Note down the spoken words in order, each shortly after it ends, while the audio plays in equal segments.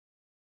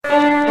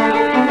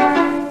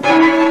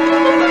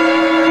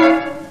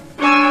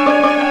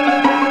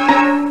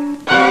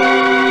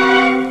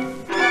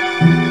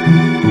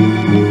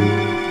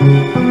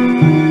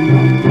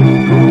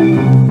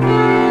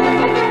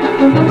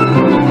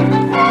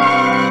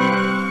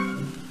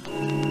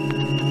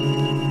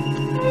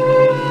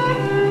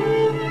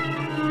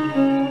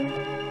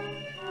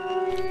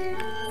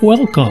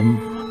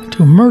Welcome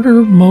to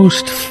Murder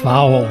Most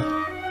Foul,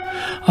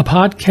 a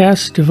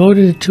podcast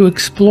devoted to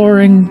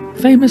exploring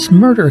famous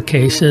murder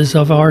cases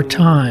of our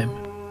time.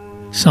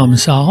 Some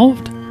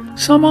solved,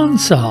 some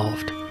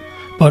unsolved,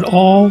 but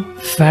all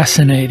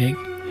fascinating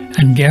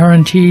and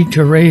guaranteed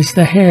to raise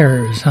the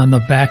hairs on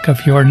the back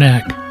of your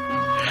neck.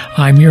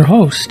 I'm your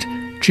host,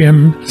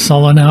 Jim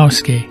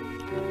Solanowski.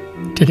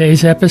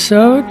 Today's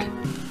episode: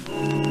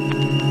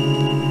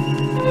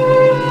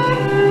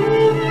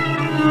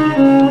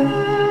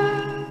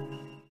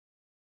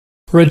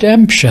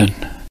 redemption.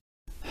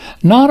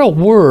 Not a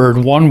word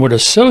one would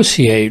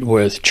associate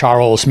with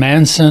Charles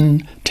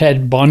Manson,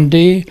 Ted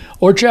Bundy,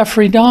 or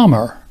Jeffrey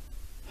Dahmer.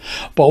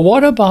 But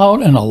what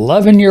about an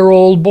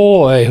 11-year-old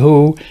boy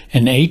who,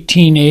 in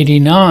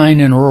 1889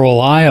 in rural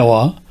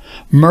Iowa,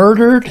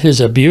 murdered his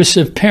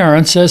abusive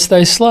parents as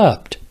they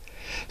slept,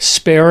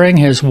 sparing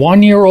his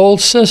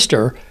 1-year-old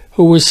sister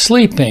who was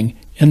sleeping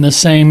in the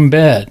same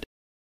bed?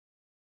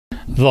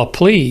 The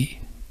Plea.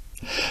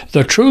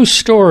 The true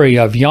story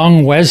of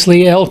young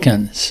Wesley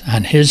Elkins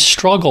and his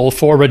struggle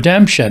for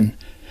redemption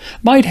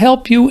might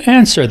help you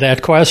answer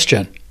that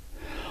question.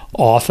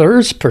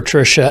 Authors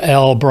Patricia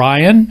L.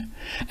 Bryan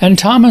and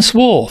Thomas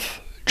Wolfe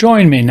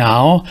join me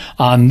now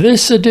on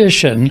this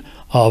edition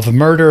of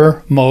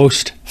Murder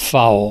Most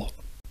Foul.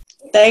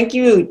 Thank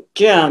you,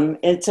 Jim.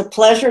 It's a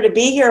pleasure to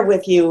be here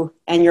with you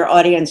and your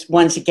audience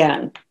once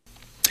again.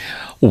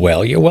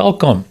 Well, you're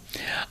welcome.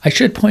 I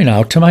should point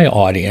out to my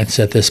audience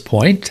at this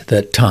point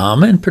that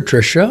Tom and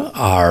Patricia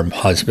are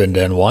husband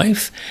and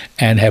wife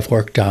and have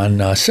worked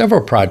on several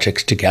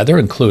projects together,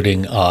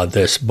 including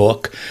this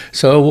book.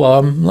 So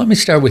let me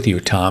start with you,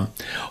 Tom.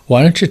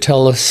 Why don't you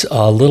tell us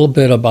a little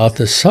bit about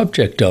the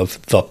subject of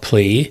The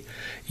Plea,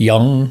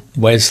 young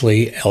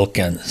Wesley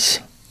Elkins?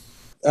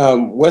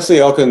 Wesley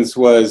Elkins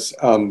was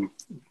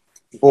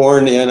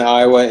born in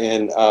Iowa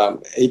in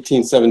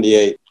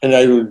 1878.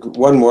 And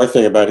one more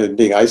thing about him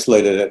being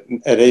isolated.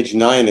 At age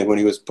 9, and when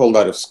he was pulled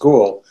out of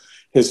school,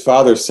 his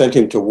father sent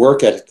him to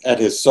work at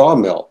his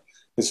sawmill.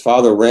 His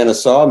father ran a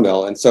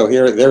sawmill. And so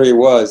there he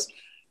was,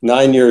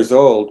 9 years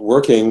old,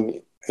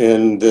 working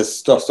in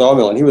this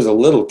sawmill. And he was a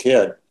little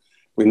kid.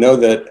 We know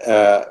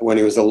that when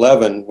he was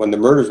 11, when the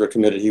murders were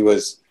committed, he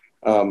was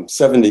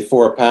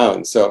 74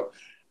 pounds. So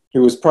he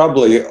was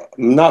probably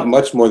not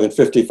much more than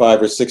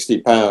 55 or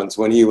 60 pounds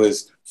when he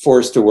was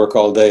forced to work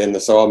all day in the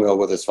sawmill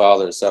with his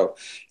father. So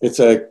it's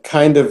a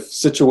kind of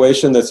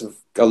situation that's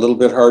a little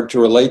bit hard to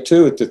relate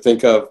to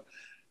think of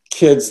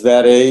kids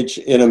that age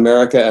in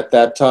America at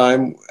that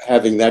time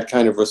having that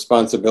kind of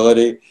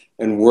responsibility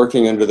and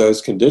working under those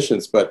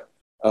conditions. But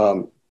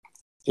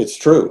it's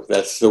true.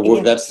 That's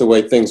the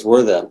way things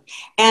were then.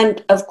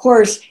 And of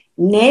course,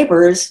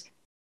 neighbors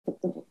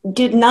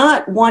did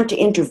not want to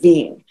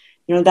intervene.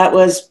 That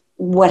was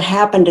what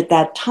happened at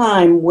that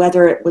time,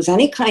 whether it was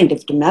any kind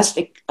of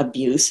domestic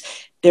abuse.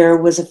 There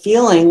was a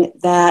feeling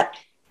that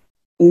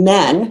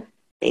men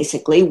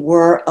basically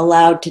were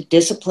allowed to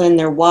discipline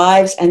their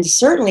wives and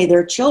certainly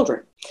their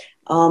children.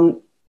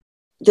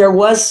 There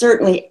was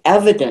certainly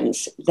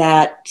evidence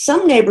that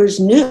some neighbors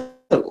knew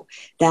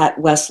that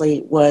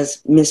Wesley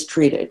was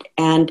mistreated.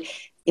 And,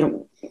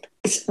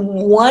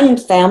 one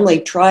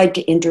family tried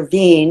to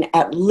intervene,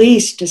 at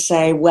least to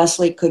say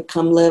Wesley could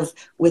come live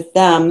with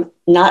them.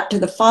 Not to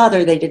the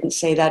father, they didn't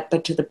say that,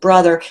 but to the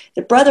brother.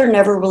 The brother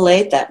never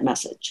relayed that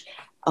message.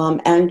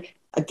 And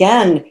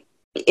again,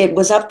 it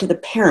was up to the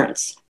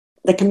parents.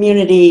 The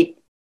community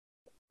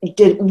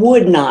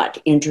would not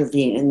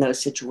intervene in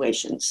those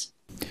situations.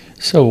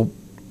 So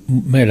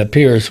it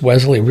appears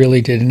Wesley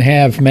really didn't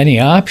have many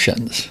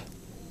options.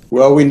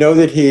 Well, we know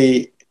that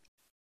he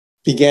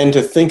began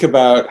to think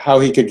about how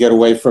he could get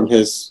away from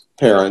his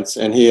parents,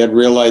 and he had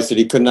realized that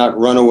he could not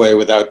run away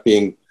without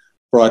being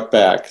brought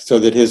back, so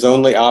that his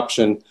only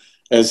option,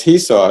 as he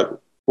saw it,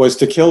 was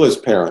to kill his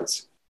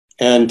parents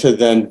and to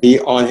then be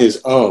on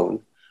his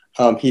own.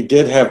 He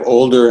did have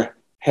older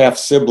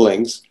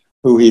half-siblings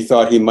who he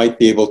thought he might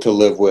be able to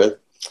live with.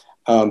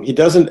 He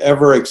doesn't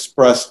ever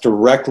express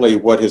directly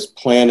what his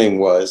planning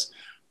was,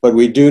 but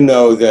we do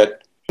know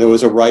that there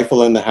was a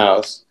rifle in the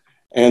house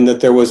and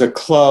that there was a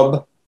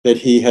club that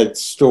he had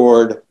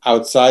stored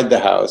outside the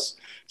house,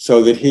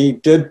 so that he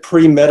did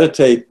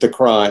premeditate the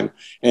crime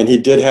and he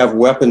did have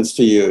weapons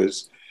to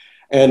use.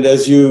 And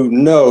as you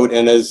note,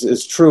 and as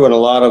is true in a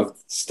lot of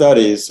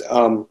studies,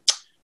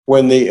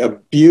 when the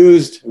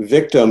abused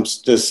victim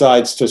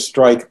decides to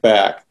strike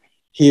back,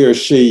 he or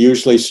she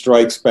usually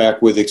strikes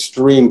back with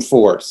extreme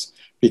force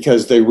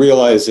because they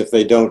realize if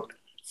they don't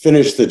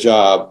finish the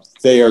job,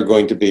 they are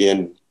going to be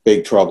in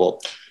big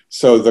trouble.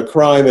 So the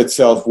crime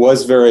itself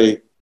was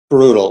very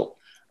brutal.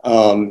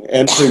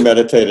 And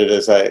premeditated,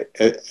 as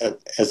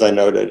I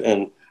noted,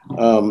 and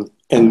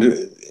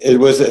it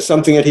was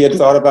something that he had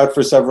thought about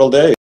for several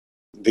days.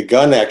 The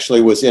gun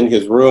actually was in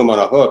his room on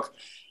a hook.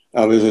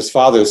 It was his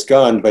father's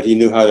gun, but he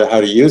knew how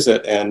to use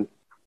it. And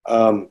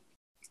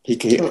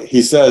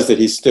he says that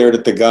he stared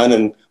at the gun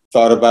and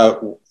thought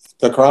about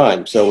the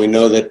crime. So we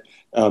know that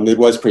it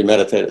was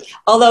premeditated.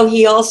 Although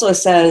he also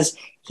says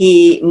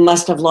he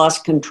must have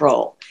lost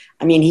control.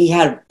 I mean, he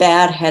had a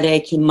bad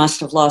headache. He must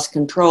have lost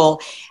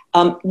control.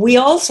 We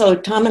also,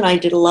 Tom and I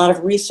did a lot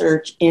of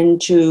research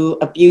into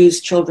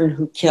abused children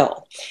who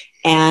kill.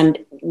 And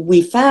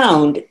we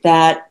found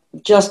that,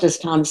 just as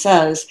Tom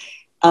says,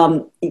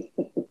 and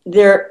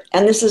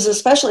this is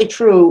especially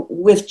true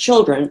with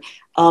children,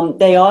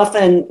 they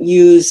often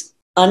use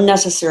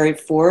unnecessary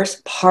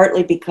force,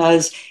 partly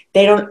because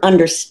they don't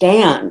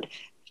understand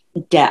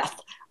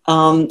death.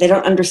 They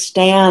don't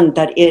understand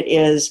that it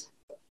is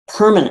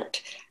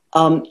permanent.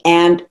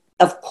 And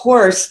of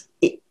course,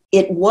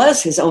 it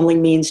was his only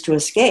means to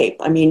escape.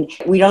 I mean,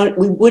 we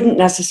wouldn't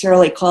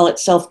necessarily call it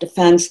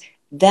self-defense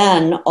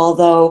then,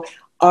 although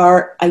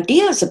our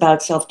ideas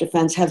about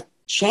self-defense have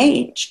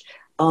changed.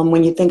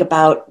 When you think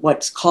about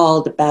what's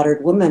called the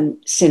battered woman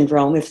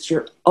syndrome, if it's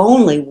your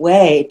only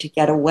way to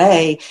get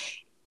away,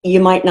 you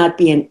might not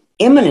be in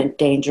imminent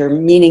danger,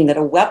 meaning that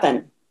a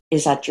weapon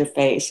is at your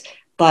face,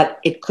 but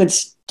it could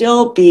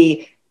still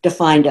be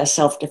defined as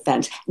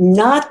self-defense.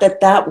 Not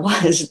that that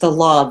was the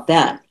law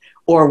then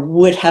or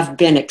would have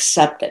been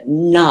accepted,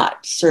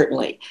 not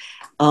certainly.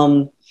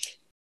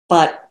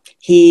 But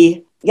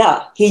he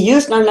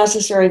used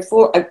unnecessary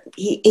force.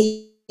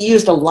 He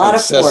used a lot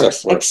of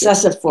force,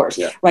 excessive force.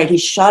 Yeah. Right. He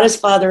shot his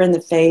father in the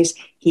face.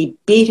 He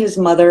beat his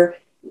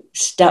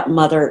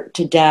stepmother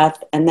to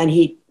death. And then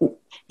he,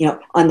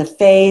 on the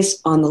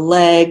face, on the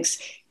legs,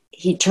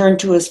 he turned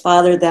to his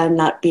father then,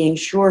 not being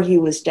sure he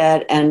was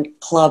dead, and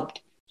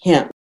clubbed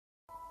him.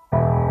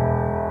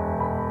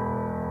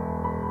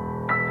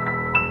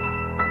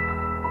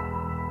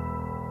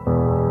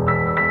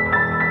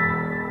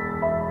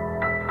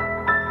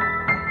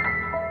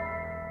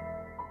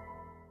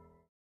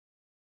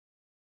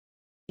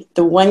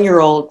 The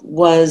 1-year-old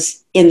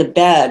was in the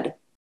bed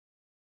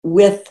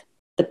with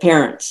the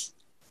parents,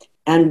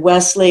 and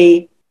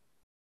Wesley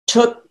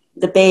took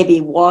the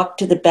baby, walked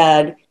to the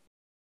bed,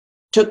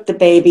 took the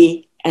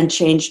baby, and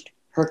changed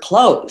her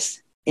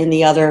clothes in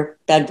the other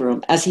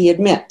bedroom, as he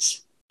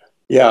admits.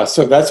 Yeah,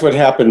 so that's what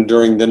happened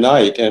during the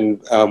night,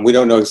 and we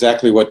don't know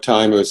exactly what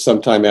time. It was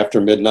sometime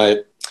after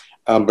midnight,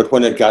 but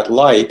when it got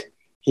light,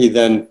 he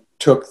then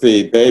took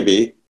the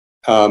baby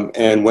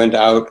and went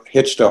out,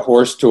 hitched a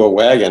horse to a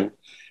wagon,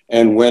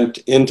 and went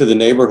into the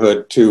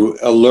neighborhood to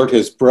alert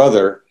his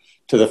brother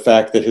to the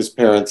fact that his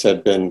parents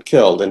had been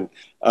killed. And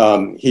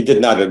he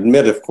did not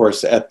admit, of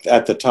course,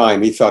 at the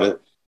time.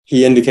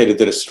 He indicated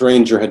that a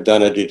stranger had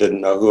done it. He didn't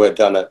know who had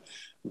done it.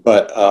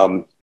 But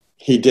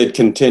he did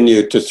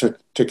continue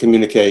to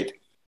communicate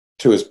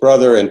to his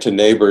brother and to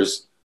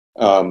neighbors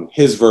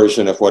his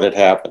version of what had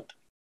happened.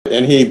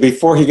 And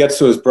before he gets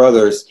to his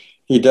brothers,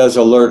 he does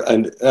alert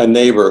a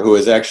neighbor who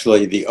is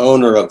actually the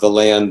owner of the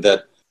land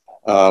that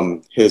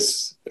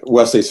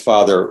Wesley's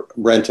father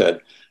rented.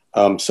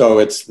 So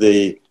it's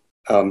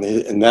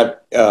and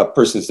that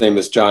person's name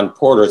is John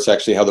Porter. It's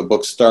actually how the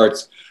book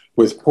starts,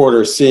 with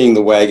Porter seeing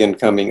the wagon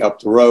coming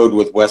up the road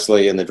with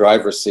Wesley in the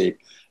driver's seat.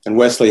 And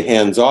Wesley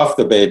hands off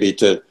the baby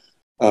to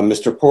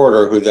Mr.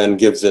 Porter, who then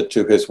gives it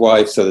to his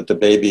wife so that the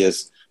baby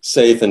is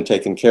safe and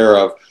taken care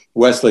of.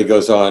 Wesley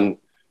goes on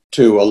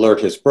to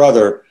alert his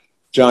brother.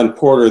 John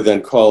Porter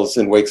then calls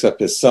and wakes up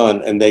his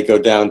son, and they go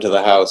down to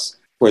the house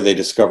where they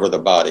discover the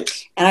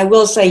bodies. And I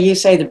will say, you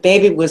say the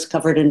baby was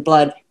covered in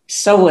blood.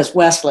 So was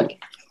Wesley.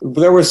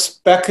 There were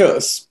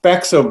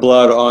specks of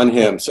blood on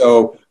him.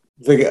 So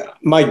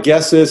my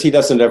guess is, he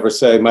doesn't ever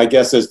say, my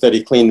guess is that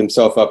he cleaned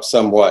himself up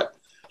somewhat.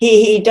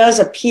 He does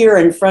appear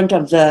in front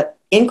of the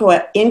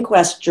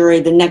inquest jury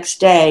the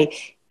next day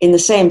in the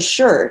same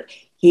shirt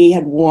he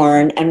had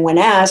worn. And when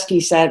asked,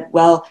 he said,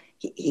 well,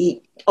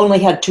 he only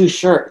had 2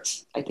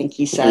 shirts, I think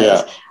he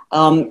says.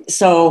 Yeah.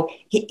 So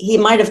he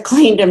might have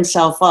cleaned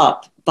himself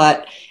up,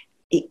 but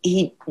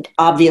he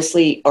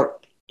obviously or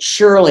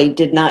surely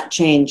did not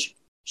change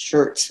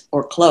shirts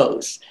or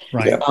clothes.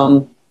 Right.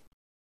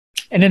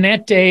 And in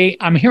that day,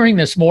 I'm hearing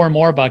this more and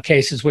more about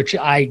cases which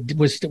I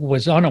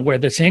was unaware,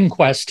 this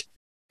inquest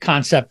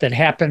concept that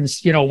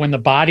happens, when the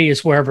body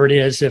is wherever it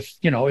is, if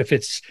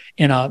it's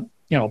in a,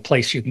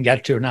 place you can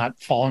get to, not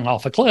falling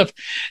off a cliff,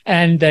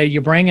 and you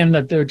bring in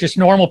they're just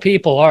normal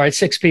people. All right,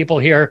 6 people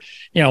here.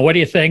 What do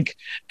you think?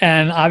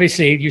 And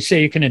obviously you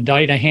say you can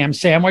indict a ham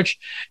sandwich.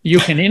 You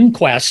can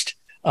inquest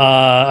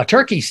a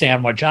turkey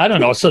sandwich. I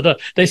don't know. So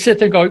they sit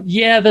there and go,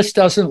 yeah, this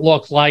doesn't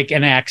look like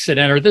an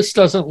accident, or this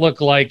doesn't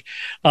look like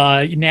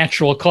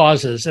natural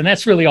causes. And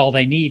that's really all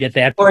they need at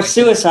that point. Or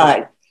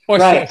suicide.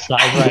 Suicide,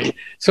 right.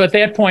 So at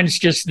that point, it's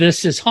just,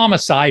 this is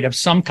homicide of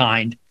some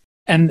kind.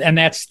 And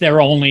that's their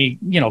only,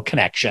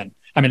 connection.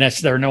 I mean, that's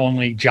their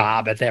only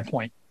job at that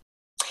point.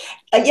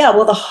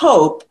 Well, the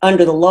hope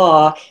under the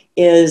law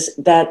is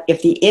that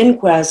if the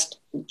inquest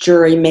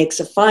jury makes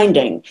a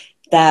finding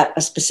that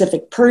a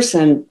specific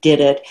person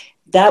did it,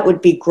 that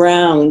would be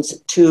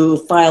grounds to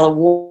file a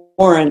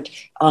warrant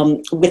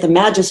with a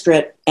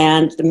magistrate,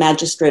 and the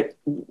magistrate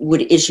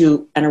would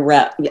issue an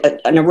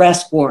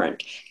arrest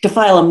warrant to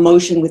file a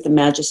motion with the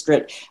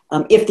magistrate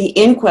if the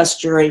inquest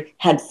jury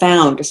had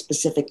found a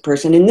specific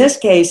person. In this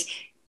case,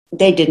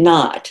 they did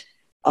not.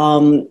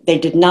 They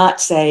did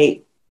not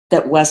say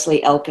that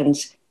Wesley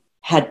Elkins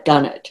had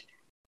done it.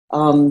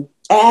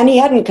 And he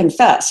hadn't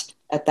confessed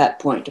at that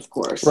point, of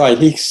course. Right.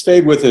 He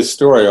stayed with his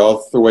story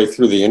all the way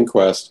through the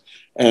inquest.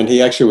 And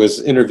he actually was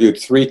interviewed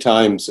 3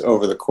 times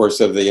over the course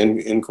of the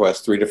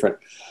inquest, 3 different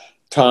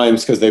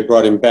times, because they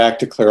brought him back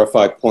to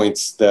clarify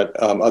points that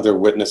other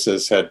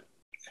witnesses had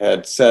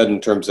said in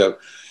terms of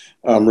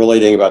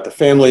relating about the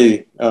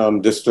family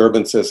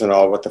disturbances and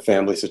all, what the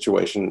family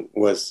situation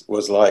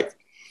was like.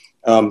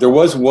 There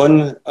was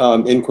one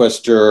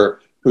inquest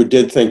juror who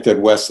did think that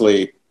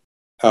Wesley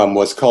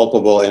was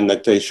culpable and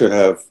that they should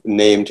have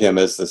named him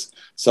as the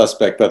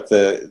suspect, but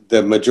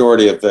the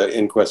majority of the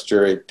inquest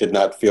jury did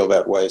not feel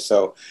that way.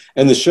 So,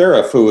 and the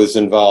sheriff who was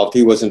involved,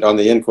 he wasn't on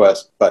the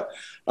inquest, but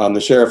the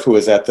sheriff who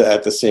was at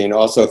the scene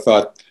also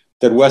thought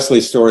that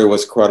Wesley's story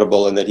was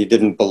credible and that he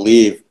didn't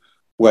believe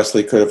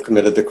Wesley could have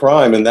committed the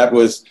crime. And that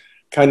was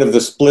kind of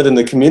the split in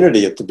the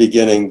community at the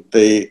beginning.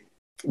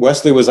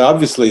 Wesley was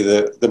obviously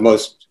the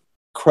most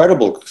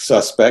credible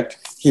suspect.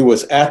 He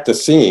was at the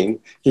scene.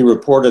 He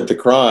reported the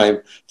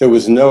crime. There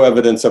was no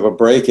evidence of a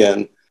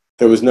break-in.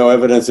 There was no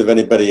evidence of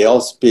anybody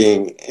else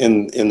being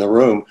in the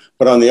room.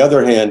 But on the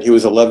other hand, he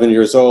was 11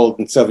 years old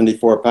and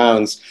 74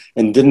 pounds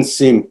and didn't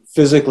seem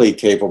physically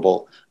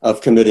capable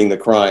of committing the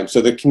crime.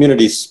 So the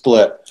community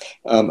split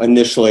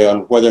initially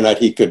on whether or not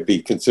he could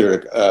be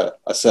considered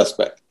a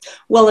suspect.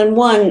 Well, and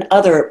one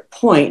other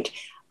point,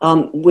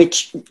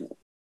 which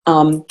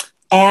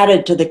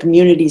added to the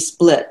community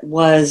split,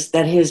 was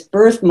that his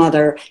birth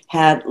mother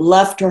had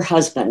left her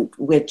husband,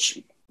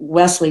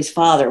 Wesley's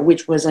father,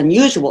 which was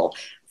unusual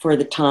for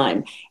the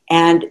time,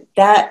 and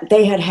that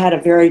they had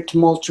a very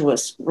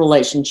tumultuous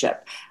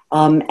relationship.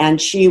 And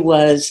she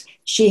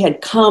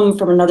had come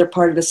from another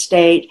part of the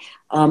state,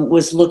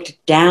 was looked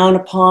down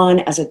upon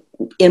as an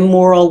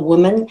immoral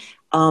woman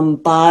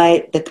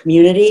by the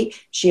community.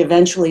 She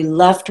eventually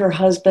left her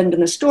husband,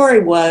 and the story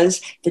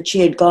was that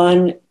she had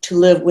gone to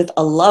live with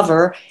a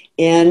lover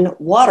in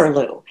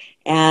Waterloo.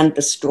 And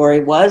the story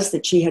was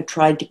that she had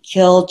tried to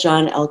kill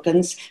John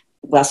Elkins,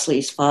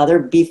 Wesley's father,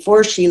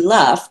 before she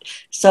left.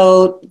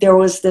 So there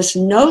was this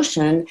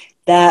notion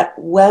that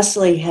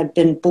Wesley had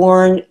been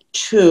born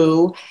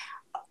to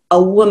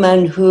a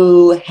woman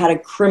who had a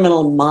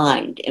criminal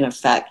mind, in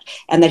effect,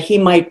 and that he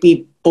might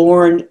be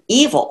born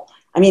evil.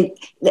 I mean,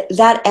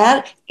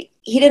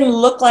 he didn't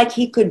look like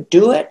he could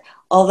do it,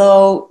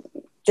 although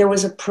there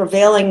was a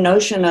prevailing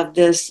notion of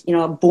this,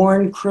 a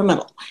born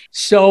criminal.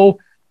 So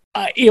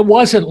it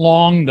wasn't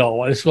long,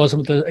 though. This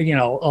wasn't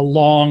a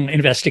long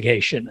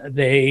investigation.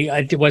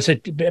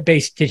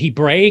 Did he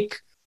break,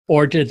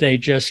 or did they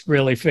just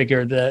really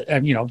figure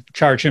that,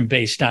 charge him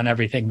based on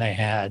everything they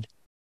had?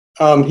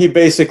 He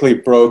basically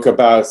broke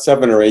about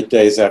 7 or 8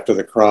 days after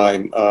the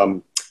crime.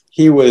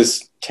 He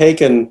was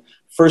taken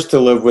first to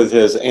live with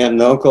his aunt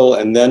and uncle,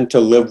 and then to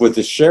live with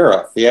the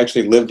sheriff. He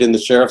actually lived in the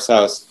sheriff's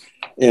house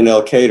in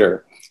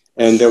Elkader.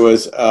 And there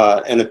was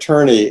an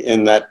attorney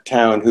in that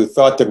town who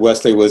thought that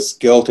Wesley was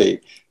guilty,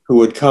 who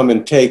would come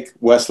and take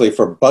Wesley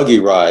for buggy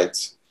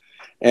rides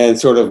and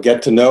sort of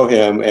get to know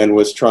him, and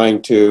was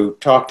trying to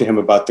talk to him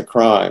about the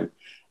crime.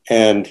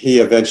 And he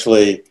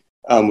eventually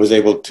was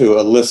able to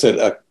elicit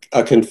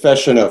a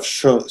confession of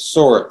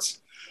sorts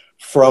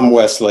from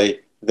Wesley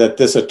that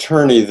this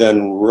attorney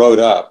then wrote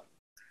up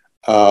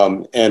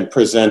and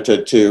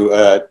presented to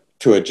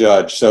a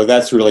judge. So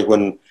that's really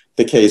when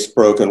the case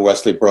broke and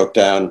Wesley broke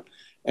down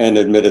and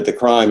admitted the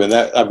crime. And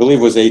that, I believe,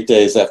 was 8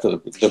 days after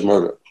the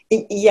murder.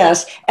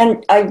 Yes.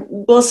 And I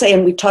will say,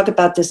 and we talk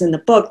about this in the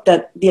book,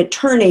 that the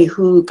attorney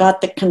who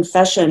got the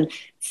confession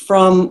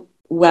from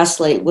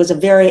Wesley was a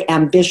very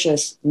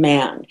ambitious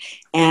man.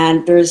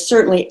 And there's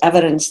certainly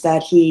evidence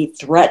that he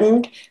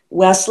threatened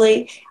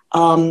Wesley.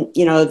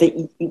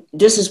 That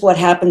this is what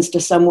happens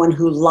to someone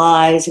who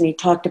lies. And he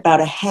talked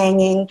about a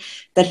hanging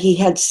that he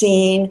had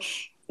seen.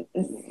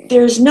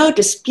 There's no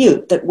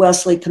dispute that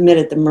Wesley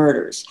committed the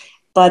murders,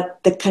 but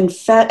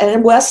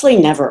and Wesley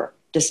never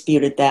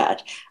disputed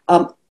that.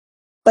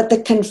 But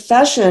the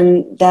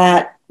confession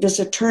that this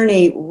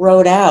attorney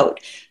wrote out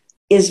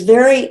is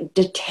very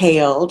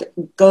detailed,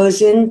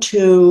 goes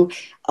into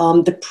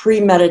the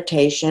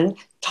premeditation,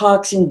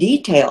 talks in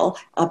detail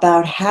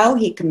about how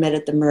he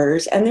committed the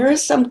murders. And there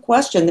is some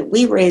question that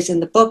we raise in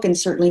the book, and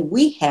certainly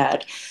we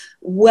had,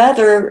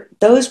 whether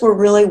those were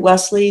really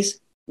Wesley's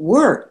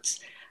words.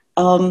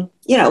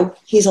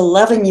 He's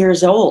 11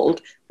 years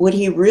old. Would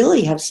he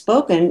really have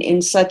spoken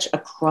in such a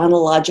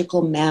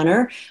chronological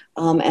manner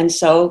and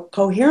so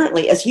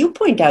coherently? As you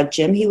point out,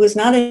 Jim, he was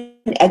not an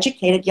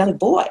educated young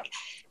boy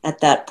at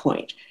that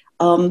point.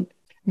 Now,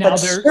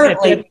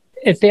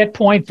 at that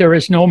point, there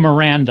is no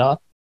Miranda.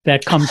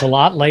 That comes a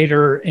lot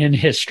later in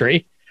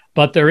history,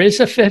 but there is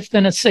a Fifth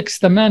and a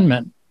Sixth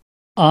Amendment.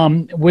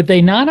 Would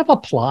they not have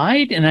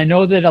applied? And I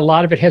know that a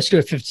lot of it has to do,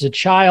 if it's a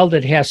child,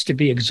 it has to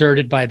be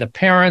exerted by the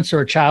parents, or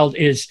a child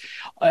is,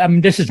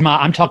 I'm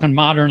talking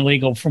modern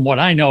legal from what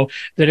I know,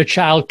 that a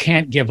child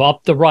can't give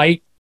up the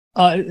right,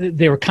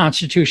 their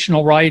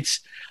constitutional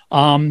rights.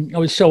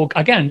 So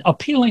again,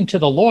 appealing to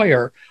the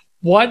lawyer,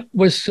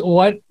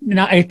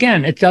 now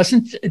again, it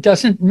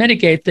doesn't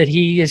mitigate that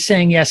he is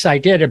saying, yes, I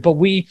did it, but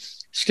we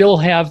still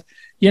have,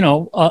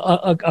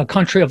 a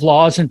country of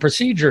laws and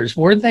procedures.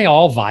 Were they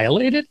all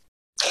violated?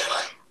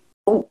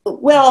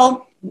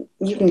 Well,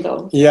 you can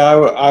go. Yeah,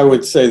 I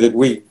would say that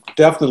we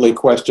definitely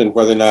questioned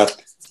whether or not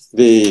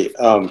the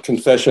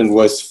confession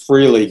was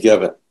freely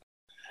given.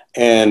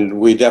 And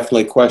we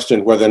definitely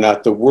questioned whether or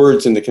not the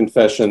words in the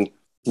confession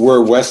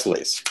were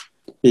Wesley's,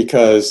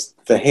 because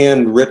the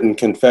handwritten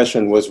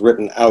confession was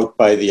written out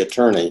by the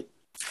attorney,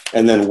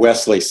 and then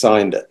Wesley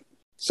signed it.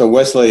 So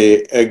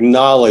Wesley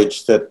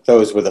acknowledged that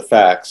those were the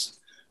facts,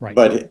 right.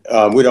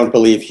 But we don't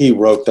believe he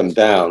wrote them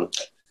down.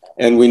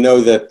 And we know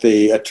that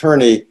the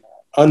attorney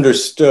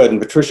understood, and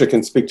Patricia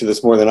can speak to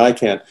this more than I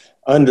can,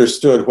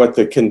 understood what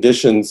the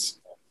conditions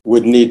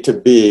would need to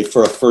be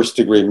for a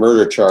first-degree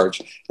murder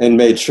charge, and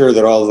made sure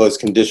that all of those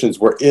conditions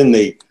were in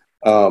the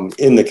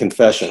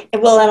confession.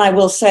 Well, and I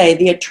will say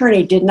the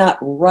attorney did not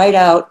write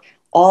out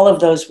all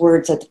of those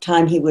words at the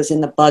time he was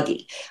in the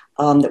buggy,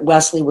 that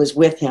Wesley was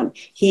with him.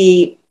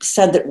 He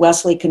said that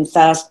Wesley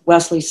confessed,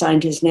 Wesley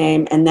signed his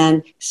name, and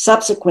then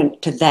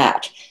subsequent to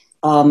that,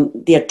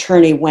 the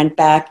attorney went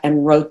back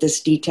and wrote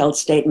this detailed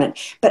statement.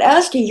 But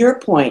as to your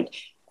point,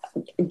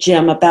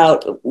 Jim,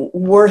 about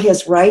were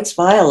his rights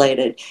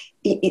violated,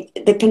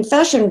 the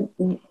confession,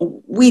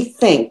 we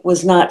think,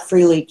 was not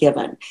freely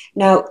given.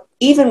 Now,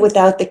 even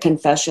without the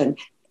confession,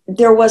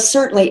 there was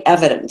certainly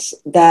evidence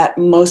that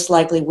most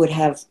likely would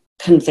have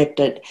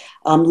convicted,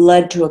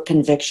 led to a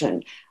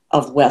conviction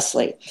of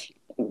Wesley.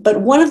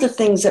 But one of the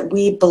things that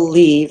we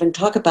believe and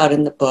talk about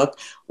in the book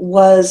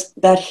was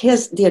that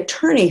the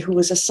attorney who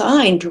was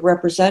assigned to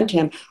represent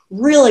him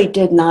really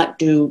did not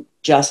do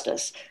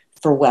justice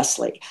for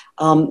Wesley.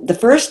 The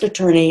first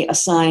attorney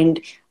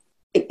assigned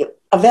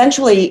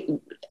eventually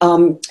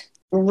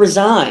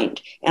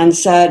resigned and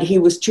said he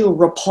was too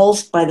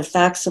repulsed by the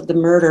facts of the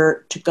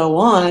murder to go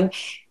on.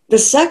 The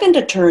second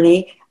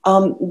attorney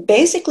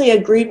basically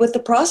agreed with the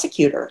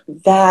prosecutor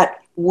that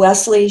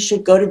Wesley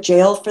should go to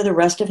jail for the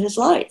rest of his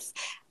life.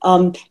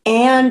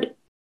 And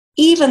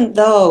even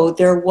though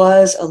there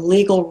was a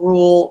legal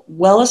rule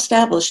well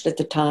established at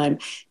the time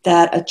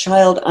that a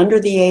child under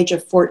the age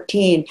of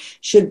 14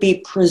 should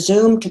be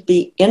presumed to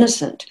be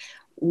innocent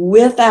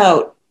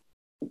without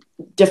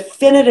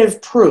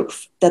definitive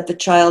proof that the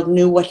child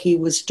knew what he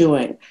was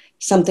doing,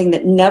 something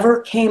that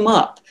never came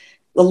up.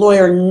 The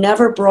lawyer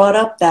never brought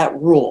up that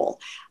rule.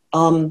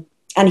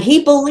 And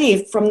he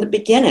believed from the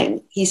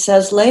beginning, he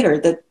says later,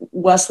 that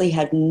Wesley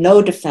had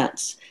no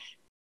defense.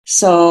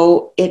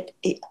 So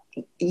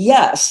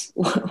yes,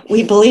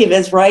 we believe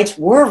his rights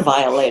were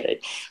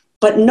violated,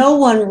 but no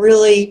one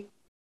really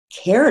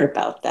cared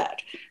about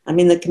that. I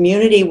mean, the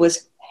community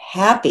was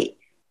happy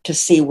to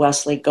see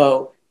Wesley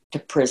go to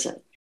prison.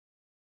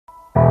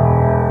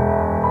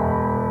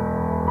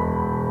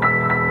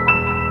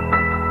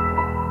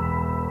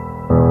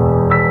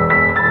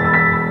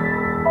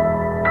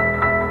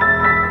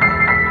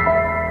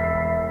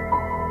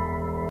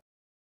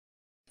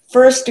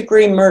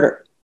 First-degree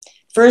murder.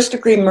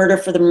 First-degree murder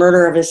for the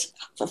murder of his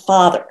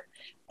father.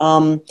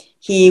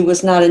 He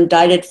was not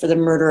indicted for the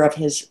murder of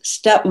his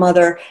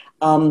stepmother.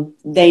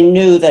 They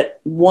knew that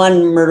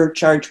one murder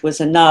charge was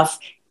enough,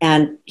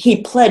 and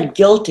he pled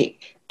guilty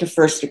to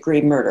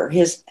first-degree murder.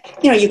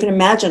 You can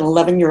imagine an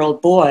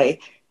 11-year-old boy,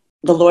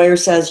 the lawyer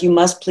says, you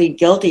must plead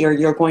guilty or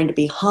you're going to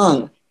be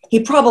hung. He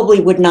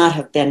probably would not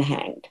have been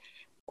hanged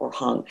or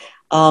hung.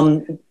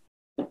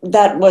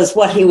 That was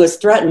what he was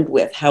threatened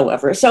with,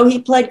 however, so he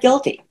pled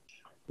guilty.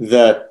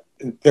 That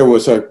there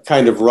was a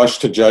kind of rush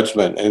to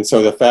judgment, and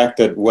so the fact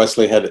that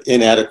Wesley had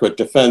inadequate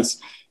defense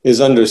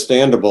is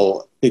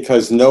understandable,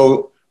 because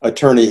no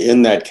attorney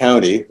in that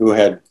county who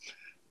had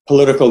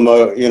political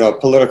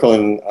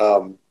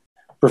and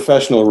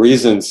professional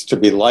reasons to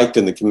be liked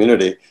in the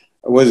community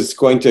was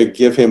going to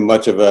give him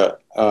much of a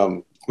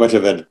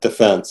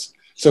defense.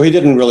 So he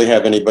didn't really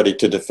have anybody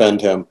to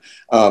defend him,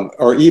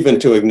 or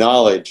even to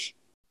acknowledge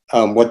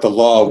what the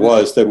law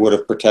was that would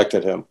have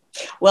protected him.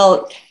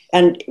 Well,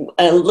 and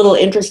a little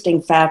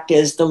interesting fact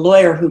is the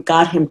lawyer who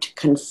got him to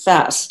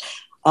confess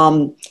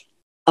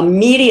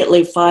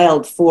immediately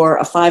filed for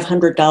a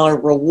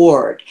 $500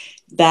 reward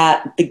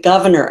that the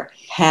governor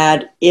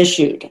had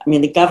issued. I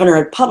mean, the governor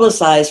had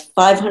publicized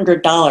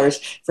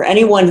 $500 for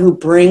anyone who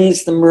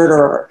brings the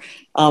murderer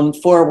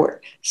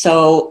forward.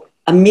 So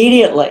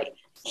immediately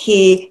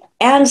he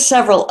and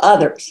several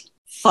others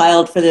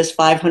filed for this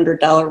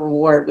 $500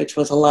 reward, which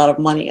was a lot of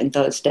money in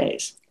those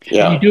days.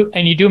 Yeah.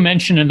 And you do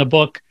mention in the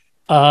book,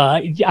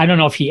 I don't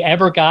know if he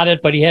ever got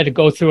it, but he had to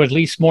go through at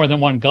least more than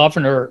one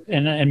governor,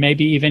 and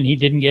maybe even he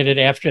didn't get it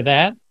after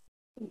that.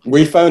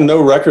 We found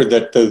no record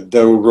that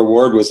the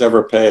reward was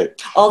ever paid.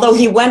 Although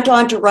he went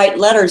on to write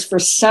letters for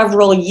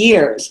several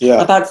years,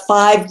 about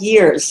 5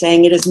 years,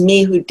 saying it is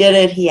me who did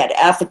it. He had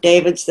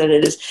affidavits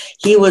that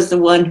he was the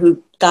one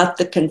who got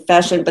the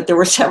confession, but there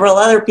were several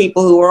other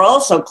people who were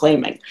also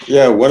claiming.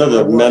 Yeah, one of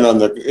the men on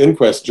the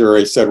inquest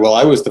jury said, well,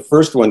 I was the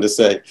first one to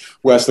say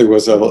Wesley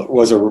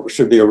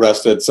should be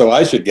arrested, so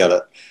I should get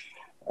it.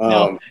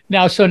 So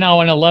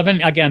now in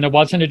 11, again, there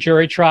wasn't a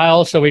jury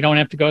trial, so we don't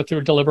have to go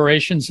through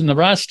deliberations and the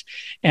rest.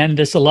 And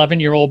this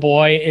 11-year-old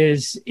boy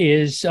is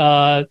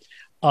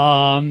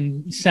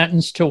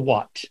sentenced to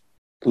what?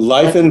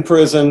 Life in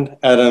prison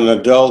at an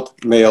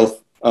adult male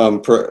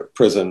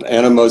prison,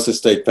 Anamosa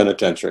State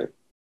Penitentiary.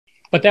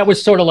 But that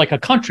was sort of like a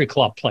country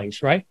club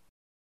place, right?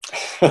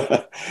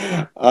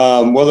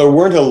 Well, there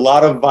weren't a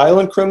lot of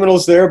violent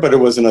criminals there, but it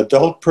was an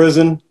adult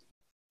prison.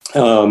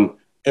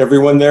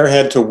 Everyone there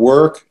had to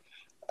work,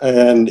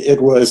 and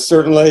it was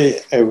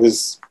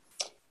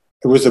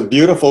a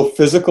beautiful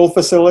physical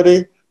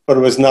facility, but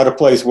it was not a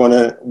place one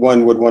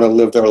would want to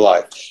live their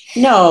life.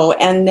 No,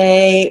 and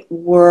they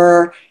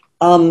were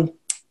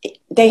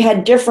they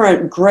had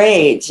different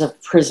grades of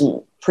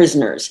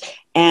prisoners,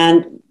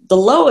 and the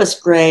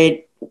lowest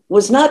grade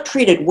was not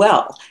treated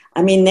well.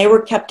 I mean, they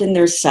were kept in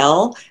their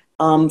cell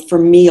for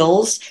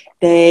meals.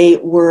 They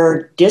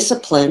were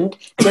disciplined.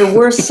 There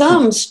were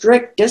some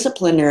strict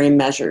disciplinary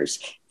measures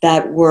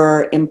that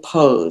were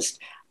imposed.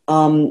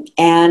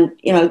 And,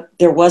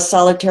 there was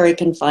solitary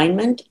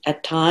confinement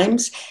at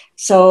times.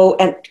 So,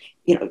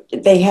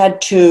 they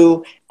had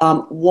to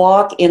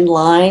walk in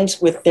lines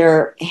with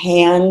their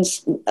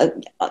hands,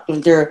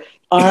 their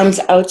arms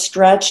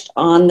outstretched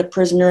on the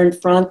prisoner in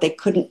front. They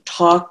couldn't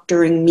talk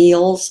during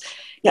meals.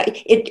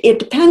 It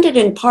depended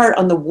in part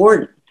on the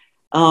warden.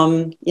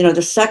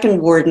 The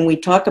second warden we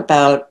talk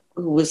about,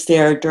 who was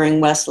there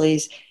during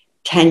Wesley's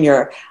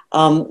tenure,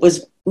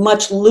 was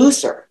much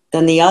looser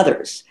than the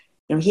others.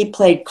 He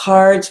played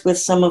cards with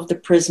some of the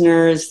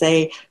prisoners.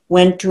 They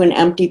went to an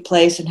empty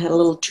place and had a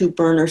little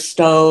 2-burner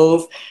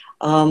stove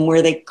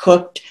where they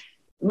cooked.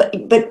 But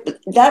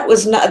that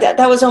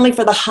was only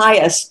for the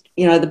highest,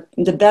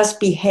 the best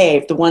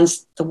behaved, the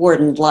ones the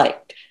warden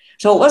liked.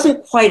 So it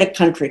wasn't quite a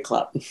country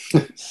club.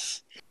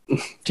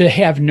 To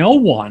have no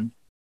one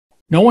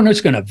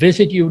who's going to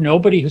visit you,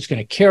 nobody who's going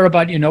to care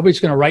about you,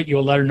 nobody's going to write you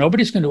a letter,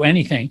 nobody's going to do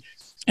anything,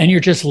 and you're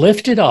just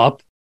lifted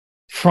up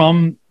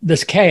from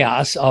this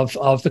chaos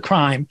of the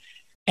crime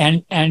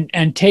and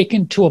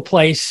taken to a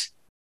place,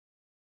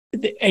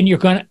 and you're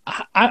going to,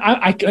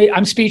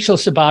 I'm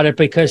speechless about it,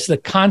 because the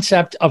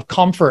concept of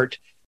comfort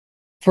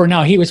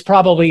now, he was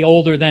probably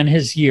older than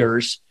his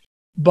years,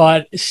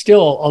 but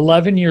still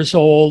 11 years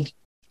old,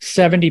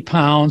 70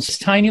 pounds,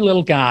 tiny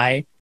little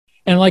guy.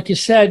 And like you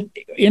said,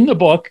 in the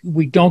book,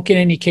 we don't get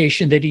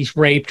indication that he's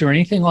raped or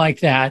anything like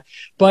that,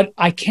 but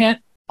I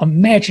can't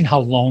imagine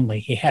how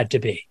lonely he had to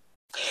be.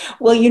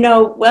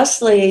 Well,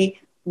 Wesley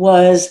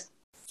was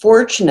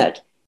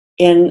fortunate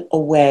in a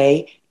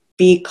way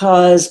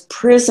because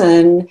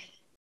prison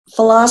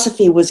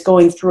philosophy was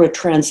going through a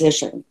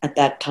transition at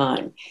that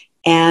time.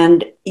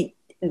 And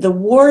the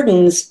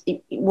wardens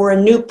were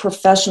a new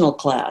professional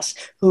class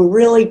who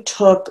really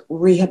took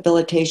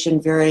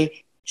rehabilitation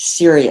very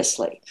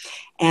seriously.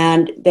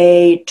 And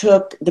they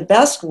took the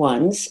best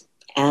ones,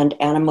 and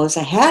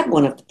Anamosa had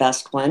one of the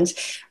best ones,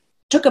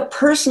 took a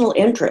personal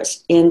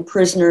interest in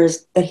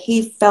prisoners that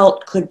he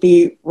felt could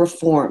be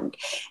reformed.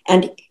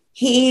 And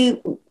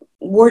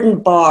Warden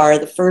Barr,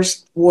 the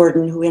first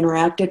warden who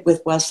interacted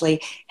with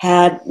Wesley,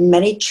 had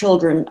many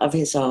children of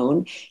his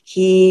own.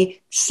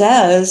 He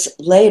says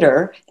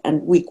later,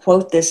 and we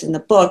quote this in the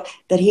book,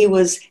 that he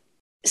was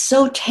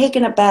so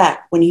taken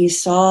aback when he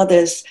saw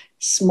this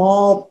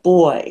small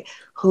boy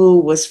who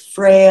was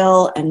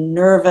frail and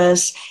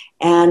nervous,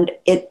 and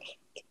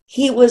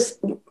he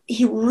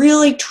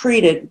really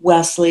treated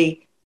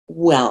Wesley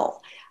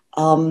well.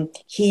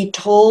 He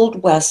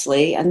told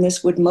Wesley, and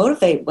this would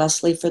motivate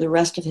Wesley for the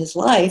rest of his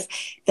life,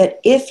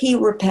 that if he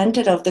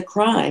repented of the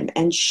crime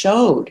and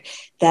showed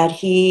that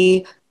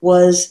he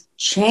was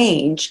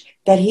changed,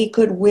 that he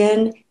could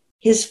win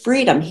his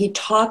freedom. He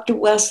talked to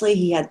Wesley.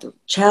 He had the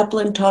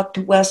chaplain talk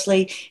to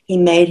Wesley. He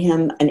made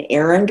him an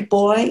errand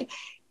boy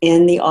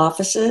in the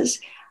offices.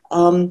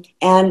 And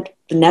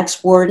the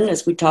next warden,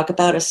 as we talk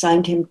about,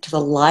 assigned him to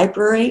the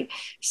library.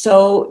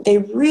 So they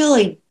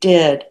really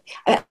did.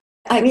 I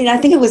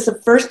think it was the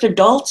first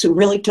adults who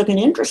really took an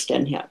interest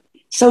in him.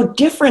 So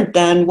different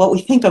than what we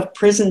think of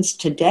prisons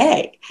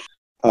today.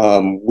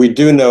 We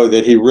do know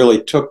that he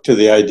really took to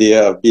the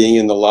idea of being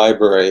in the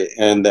library,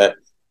 and that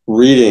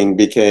reading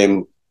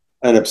became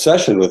an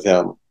obsession with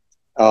him.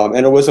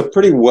 And it was a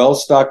pretty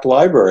well-stocked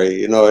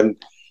library, and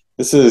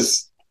this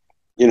is,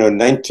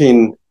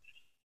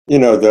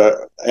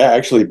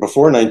 actually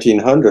before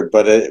 1900,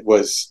 but it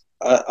was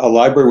a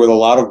library with a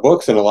lot of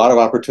books and a lot of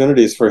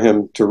opportunities for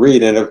him to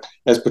read. And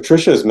as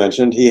Patricia has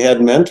mentioned, he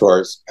had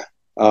mentors,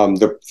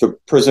 the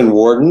prison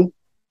warden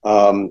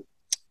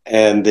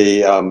and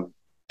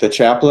the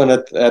chaplain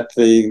at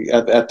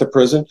the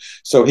prison.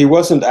 So he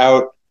wasn't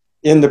out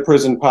in the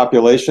prison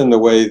population the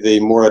way the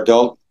more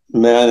adult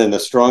men and the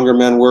stronger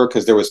men were,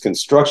 because there was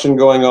construction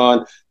going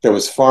on, there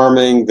was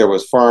farming, there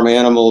was farm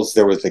animals,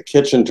 there was the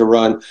kitchen to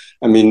run.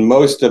 I mean,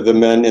 most of the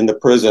men in the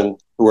prison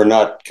who were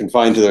not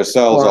confined to their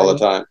cells all the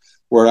time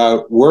were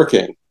out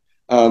working,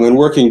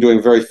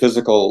 doing very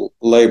physical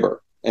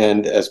labor.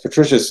 And as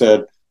Patricia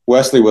said,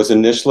 Wesley was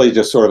initially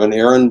just sort of an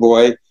errand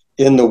boy.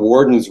 in the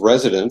warden's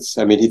residence.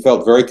 I mean, he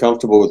felt very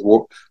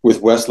comfortable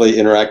with Wesley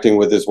interacting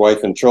with his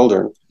wife and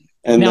children,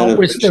 and Now, then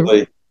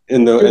eventually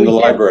in the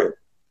library.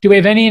 Do we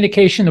have any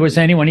indication there was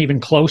anyone even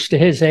close to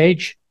his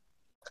age?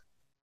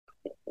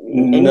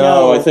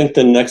 No, I think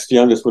the next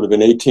youngest would have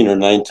been 18 or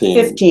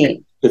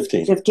 19.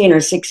 15 or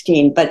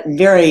 16, but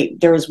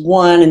there was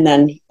one, and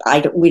then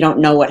we don't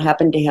know what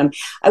happened to him.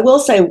 I will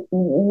say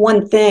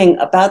one thing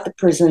about the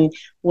prison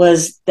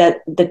was that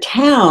the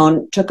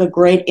town took a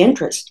great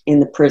interest in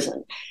the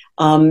prison.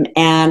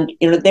 And,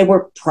 they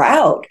were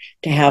proud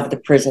to have the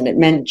prison. It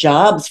meant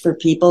jobs for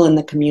people in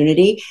the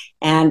community,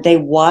 and they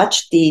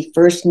watched the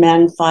first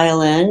men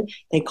file in.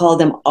 They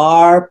called them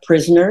our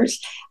prisoners.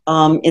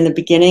 In the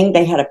beginning,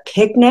 they had a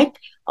picnic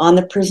on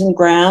the prison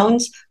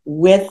grounds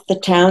with the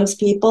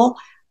townspeople.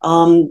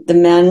 The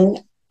men,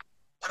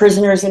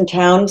 prisoners and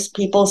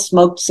townspeople,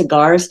 smoked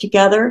cigars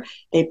together.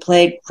 They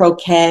played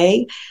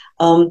croquet.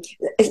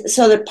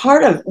 So that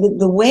part of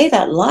the way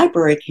that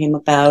library came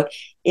about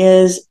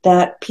is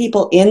that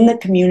people in the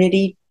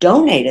community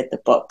donated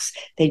the books.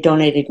 They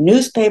donated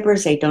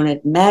newspapers, they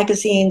donated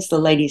magazines. The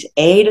Ladies'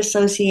 Aid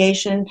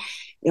Association,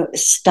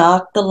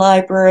 stocked the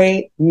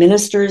library.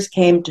 Ministers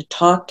came to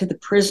talk to the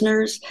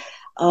prisoners.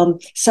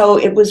 So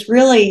it was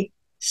really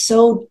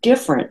so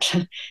different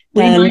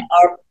than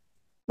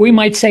we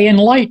might say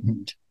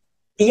enlightened.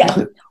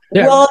 Yeah.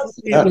 Well,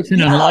 it was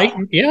an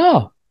enlightened,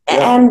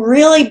 and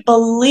really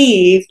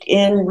believed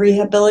in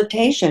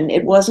rehabilitation.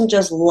 It wasn't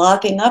just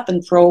locking up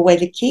and throw away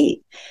the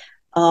key.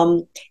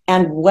 And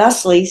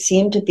Wesley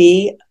seemed to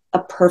be a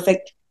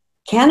perfect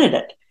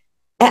candidate.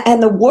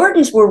 And the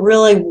wardens were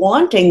really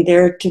wanting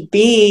there to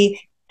be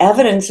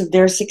evidence of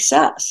their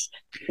success,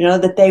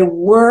 that they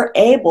were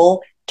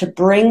able to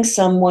bring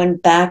someone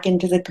back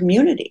into the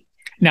community.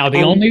 Now,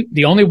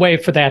 the only way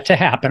for that to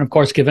happen, of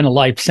course, given a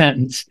life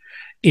sentence,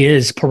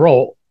 is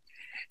parole.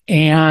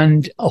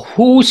 And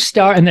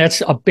and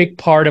that's a big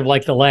part of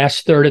like the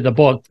last third of the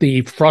book,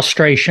 the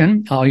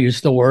frustration, I'll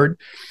use the word,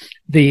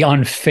 the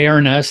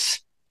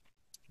unfairness.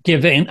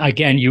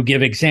 You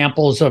give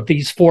examples of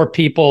these 4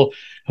 people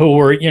who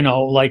were,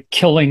 like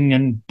killing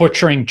and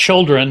butchering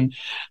children.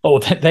 Oh,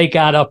 they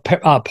got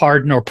a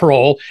pardon or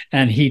parole,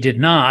 and he did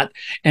not.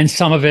 And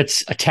some of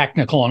it's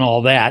technical and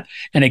all that.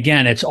 And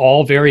again, it's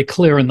all very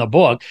clear in the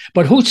book.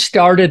 But who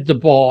started the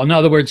ball? In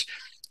other words,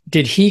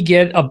 did he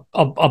get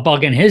a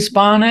bug in his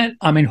bonnet?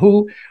 I mean,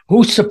 who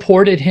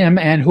supported him,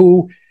 and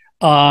who,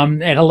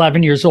 at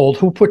 11 years old,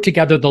 who put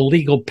together the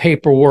legal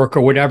paperwork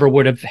or whatever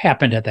would have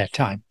happened at that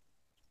time?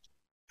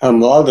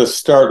 I'll just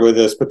start with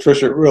this.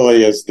 Patricia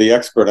really is the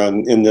expert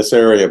in this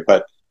area,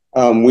 but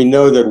we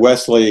know that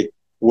Wesley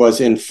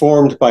was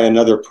informed by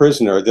another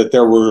prisoner that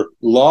there were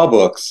law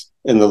books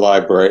in the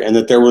library and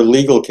that there were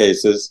legal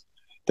cases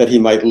that he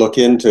might look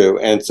into.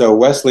 And so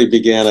Wesley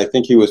began, I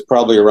think he was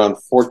probably around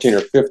 14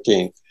 or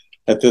 15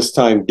 at this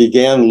time,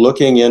 began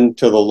looking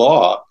into the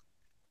law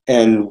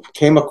and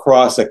came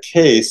across a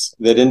case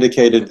that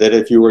indicated that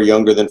if you were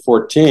younger than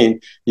 14,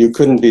 you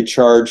couldn't be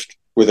charged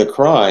with a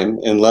crime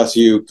unless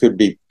you could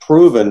be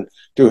proven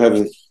to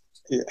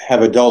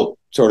have adult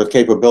sort of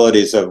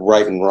capabilities of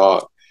right and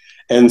wrong.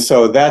 And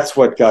so that's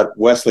what got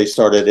Wesley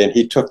started, and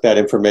he took that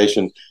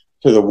information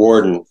to the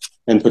warden.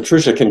 And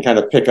Patricia can kind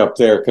of pick up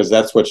there because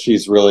that's what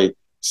she's really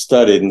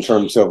studied in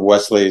terms of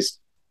Wesley's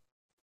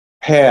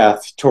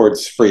path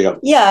towards freedom.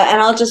 Yeah,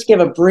 and I'll just give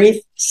a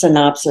brief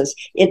synopsis.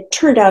 It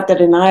turned out that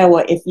in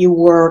Iowa, if you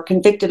were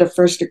convicted of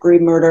first-degree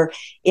murder,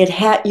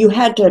 you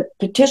had to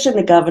petition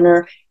the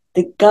governor.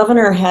 The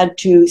governor had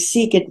to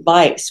seek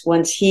advice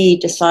once he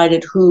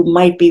decided who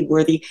might be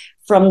worthy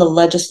from the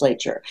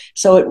legislature.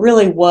 So it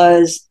really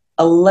was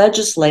a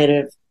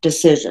legislative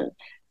decision.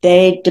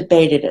 They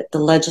debated it, the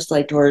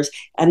legislators,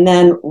 and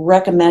then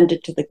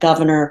recommended to the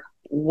governor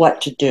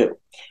what to do.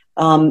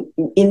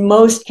 In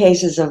most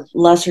cases of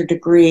lesser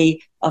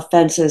degree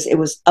offenses, it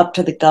was up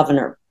to the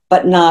governor,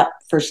 but not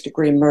first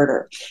degree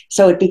murder.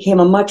 So it became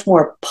a much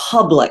more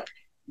public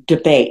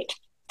debate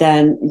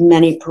than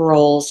many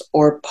paroles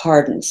or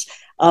pardons.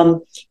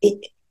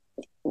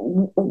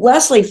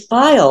 Wesley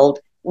filed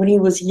when he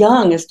was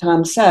young, as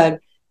Tom said,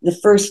 the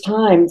first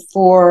time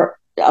for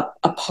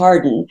a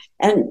pardon,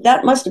 and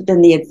that must have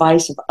been the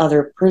advice of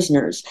other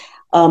prisoners.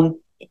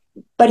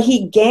 But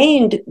he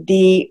gained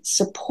the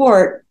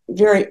support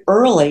very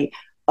early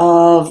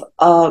of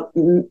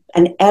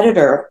an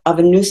editor of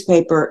a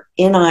newspaper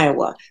in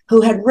Iowa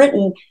who had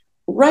written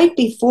right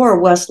before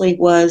Wesley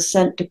was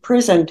sent to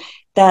prison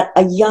that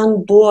a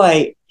young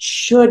boy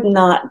should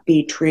not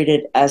be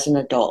treated as an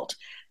adult,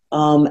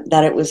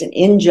 that it was an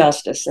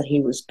injustice that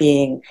he was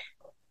being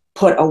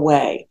put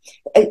away.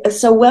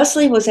 So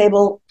Wesley was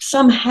able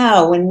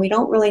somehow, and we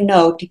don't really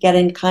know, to get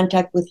in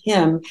contact with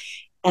him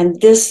and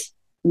this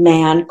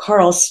man,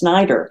 Carl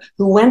Snyder,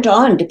 who went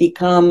on to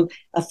become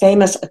a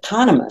famous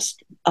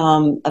economist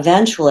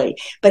eventually.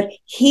 But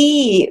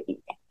he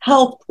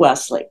helped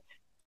Wesley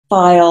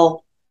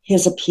file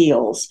his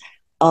appeals.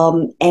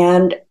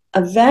 And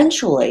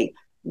eventually,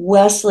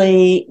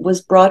 Wesley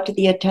was brought to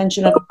the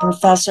attention of a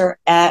professor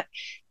at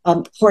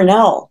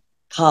Cornell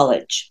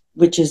College,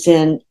 which is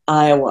in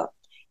Iowa.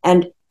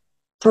 And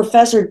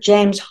Professor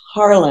James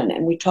Harlan,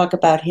 and we talk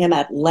about him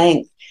at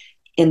length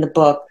in the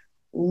book,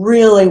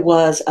 really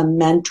was a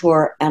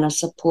mentor and a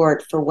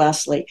support for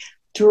Wesley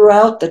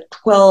throughout the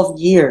 12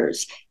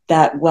 years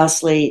that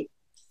Wesley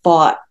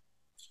fought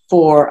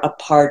for a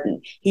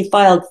pardon. He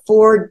filed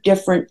 4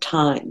 different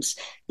times.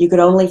 You could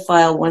only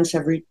file once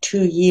every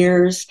 2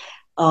 years.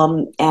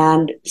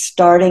 And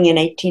starting in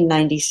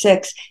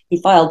 1896,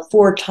 he filed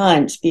 4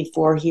 times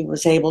before he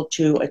was able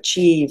to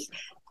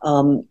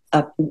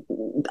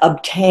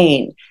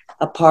obtain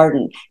a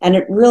pardon. And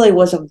it really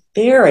was a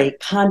very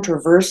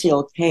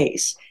controversial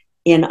case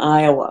in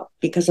Iowa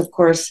because, of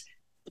course,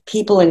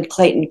 people in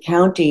Clayton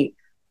County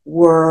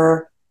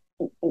were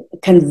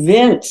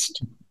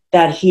convinced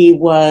that he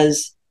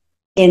was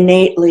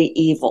innately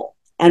evil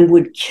and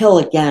would kill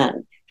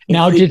again.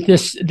 Now, did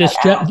this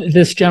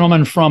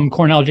gentleman from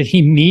Cornell, did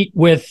he meet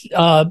with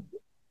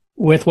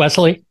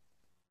Wesley?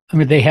 I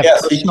mean, they have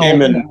he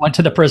came and went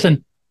to the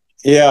prison.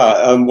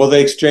 Yeah, well,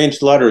 they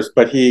exchanged letters,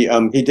 but he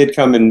did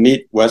come and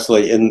meet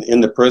Wesley in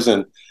the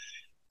prison,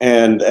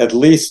 and at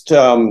least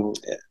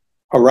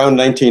around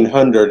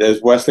 1900,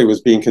 as Wesley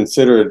was being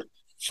considered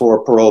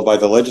for parole by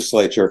the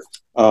legislature,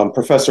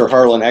 Professor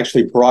Harlan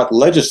actually brought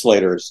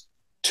legislators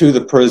to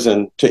the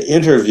prison to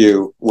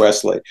interview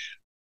Wesley.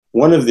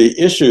 One of the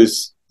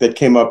issues that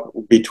came up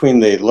in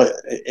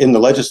the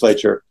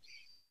legislature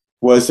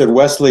was that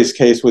Wesley's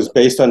case was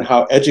based on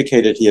how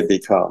educated he had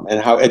become,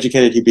 and how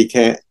educated he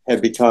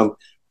had become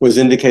was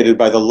indicated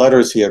by the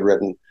letters he had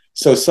written.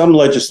 So some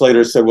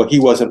legislators said, well, he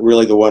wasn't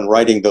really the one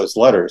writing those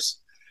letters.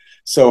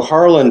 So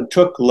Harlan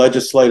took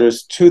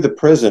legislators to the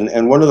prison,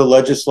 and one of the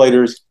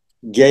legislators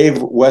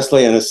gave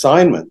Wesley an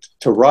assignment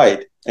to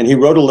write, and he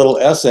wrote a little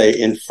essay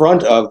in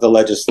front of the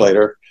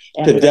legislator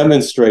to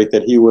demonstrate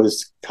that he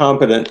was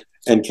competent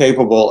and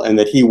capable and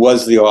that he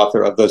was the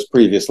author of those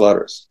previous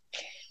letters.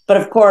 But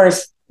of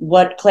course,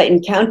 what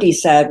Clayton County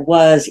said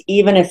was,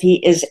 even if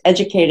he is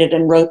educated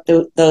and wrote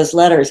those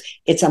letters,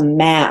 it's a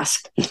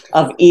mask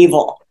of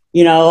evil,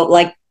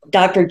 like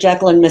Dr.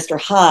 Jekyll and Mr.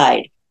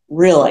 Hyde,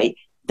 really,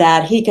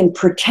 that he can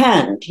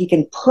pretend, he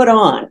can put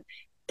on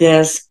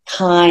this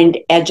kind,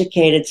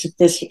 educated,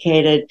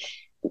 sophisticated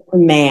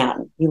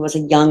man. He was a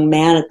young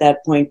man at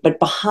that point, but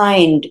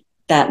behind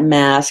that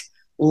mask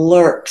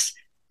lurks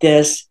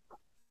this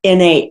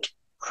innate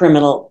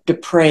criminal,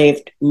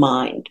 depraved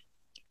mind.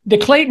 The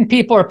Clayton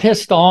people are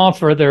pissed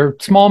off, or they're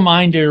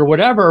small-minded or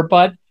whatever,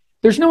 but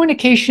there's no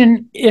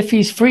indication if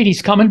he's freed,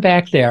 he's coming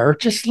back there.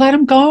 Just let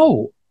him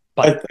go.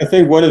 But I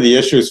think one of the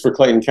issues for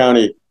Clayton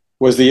County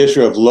was the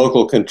issue of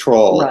local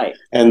control, right?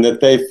 And that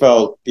they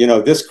felt,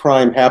 this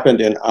crime happened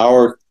in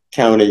our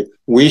county.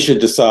 We should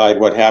decide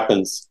what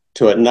happens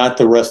to it, not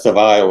the rest of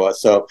Iowa.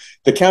 So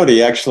the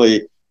county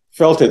actually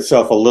felt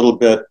itself a little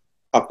bit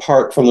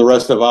apart from the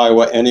rest of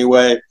Iowa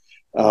anyway.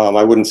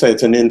 I wouldn't say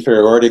it's an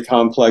inferiority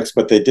complex,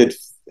 but they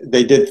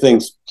did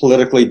things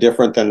politically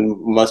different than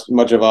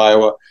much of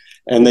Iowa.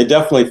 And they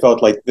definitely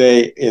felt like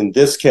they, in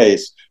this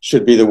case,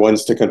 should be the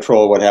ones to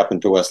control what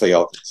happened to Wesley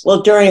Elkins.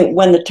 Well,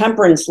 when the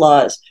temperance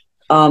laws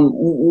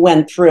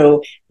went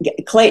through,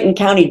 Clayton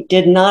County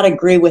did not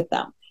agree with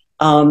them.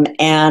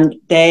 And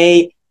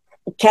they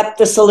kept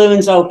the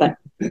saloons open.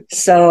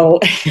 So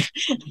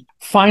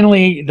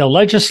finally, the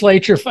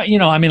legislature,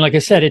 like I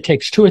said, it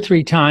takes 2 or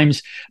 3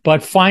 times,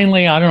 but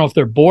finally, I don't know if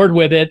they're bored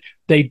with it.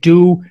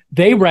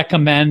 They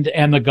recommend,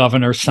 and the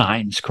governor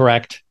signs,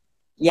 correct?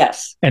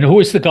 Yes. And who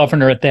was the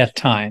governor at that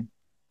time?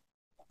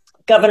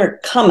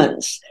 Governor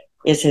Cummins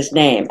is his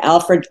name,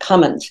 Alfred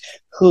Cummins,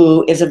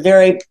 who is a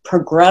very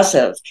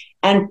progressive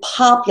and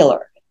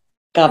popular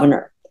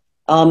governor.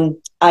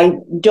 I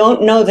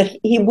don't know that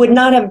he would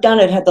not have done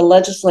it had the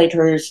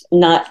legislators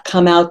not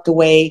come out the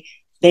way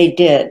they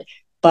did,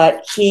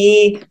 but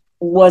he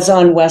was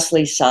on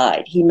Wesley's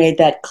side. He made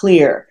that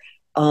clear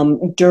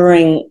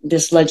during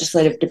this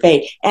legislative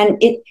debate. And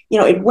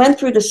it went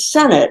through the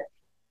Senate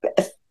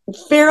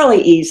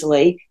fairly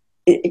easily,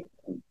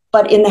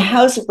 but in the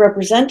House of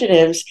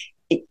Representatives,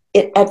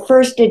 at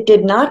first it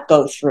did not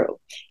go through.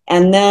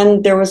 And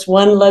then there was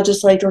one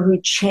legislator who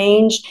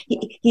changed.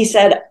 He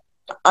said,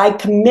 I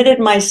committed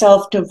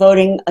myself to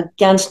voting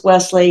against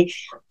Wesley.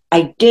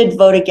 I did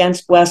vote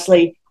against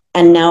Wesley,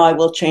 and now I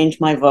will change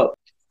my vote.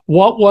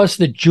 What was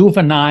the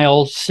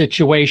juvenile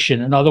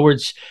situation? In other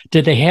words,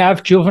 did they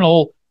have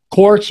juvenile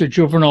courts or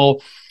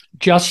juvenile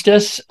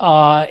justice?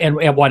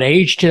 And at what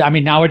age?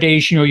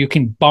 Nowadays, you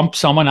can bump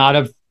someone out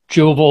of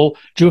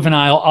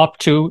juvenile up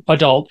to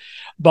adult,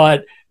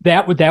 but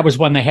that was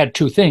when they had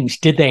 2 things.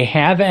 Did they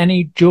have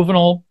any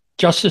juvenile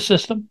justice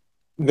system?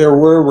 There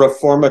were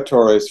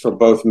reformatories for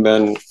both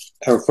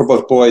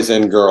boys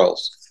and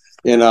girls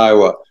in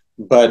Iowa,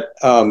 but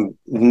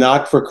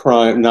not for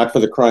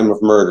the crime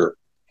of murder.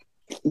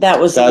 That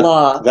was the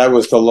law. That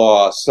was the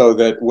law. So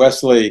that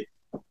Wesley,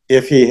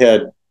 if he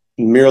had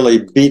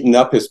merely beaten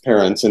up his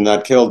parents and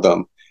not killed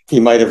them, he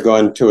might have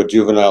gone to a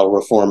juvenile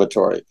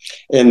reformatory.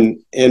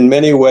 In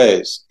many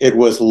ways, it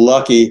was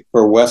lucky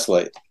for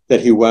Wesley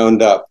that he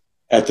wound up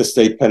at the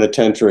state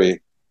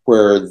penitentiary,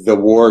 where the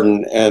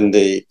warden and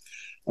the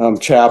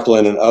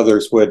chaplain and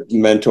others would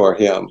mentor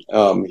him.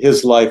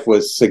 His life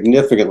was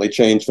significantly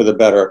changed for the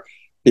better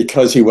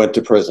because he went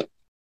to prison.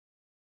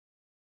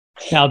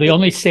 Now, the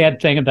only sad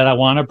thing that I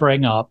want to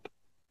bring up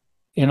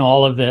in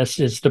all of this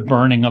is the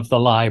burning of the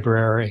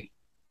library.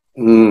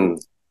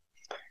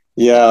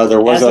 Yeah, there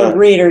was as a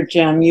reader,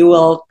 Jim, you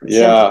will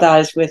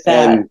sympathize with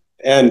that.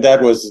 And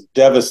that was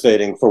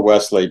devastating for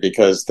Wesley,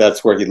 because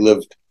that's where he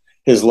lived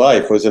his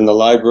life, was in the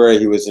library.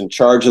 He was in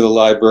charge of the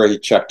library. He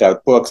checked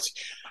out books,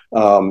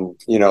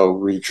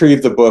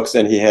 retrieved the books,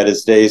 and he had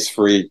his days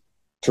free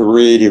to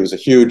read. He was a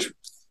huge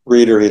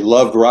reader. He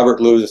loved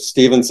Robert Louis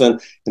Stevenson.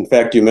 In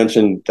fact, you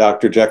mentioned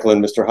Dr. Jekyll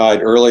and Mr.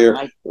 Hyde earlier.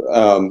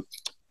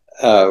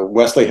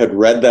 Wesley had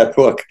read that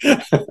book,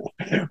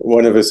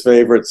 one of his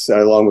favorites,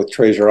 along with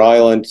Treasure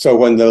Island. So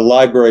when the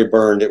library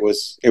burned, it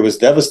was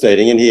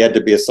devastating, and he had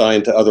to be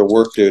assigned to other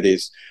work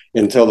duties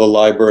until the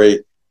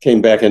library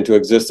came back into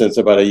existence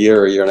about a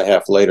year and a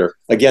half later,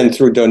 again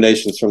through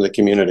donations from the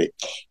community.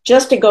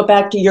 Just to go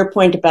back to your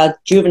point about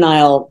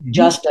juvenile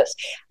justice,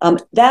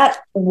 that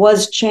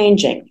was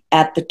changing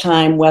at the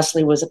time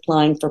Wesley was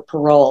applying for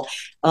parole.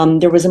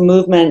 There was a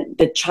movement,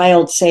 the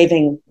child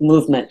saving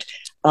movement,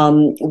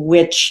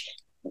 which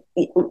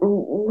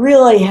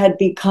really had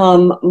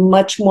become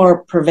much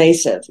more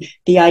pervasive.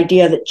 The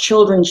idea that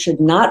children should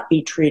not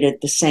be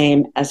treated the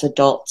same as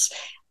adults.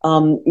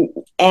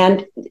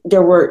 And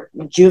there were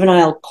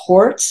juvenile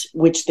courts,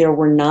 which there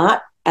were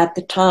not at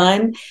the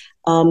time.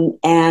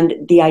 And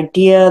the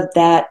idea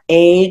that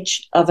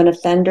age of an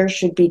offender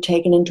should be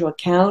taken into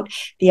account,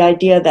 the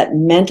idea that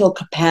mental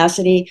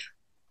capacity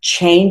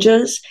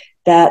changes,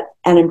 that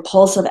an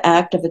impulsive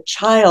act of a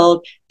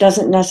child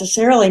doesn't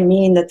necessarily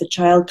mean that the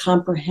child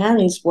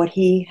comprehends what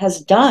he has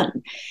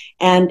done.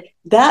 And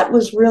that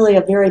was really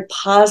a very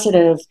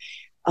positive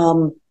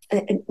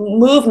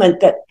movement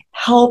that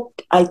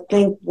helped, I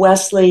think,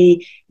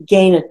 Wesley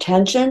gain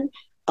attention,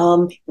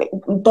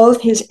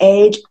 both his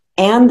age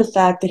and the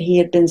fact that he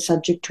had been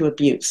subject to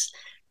abuse.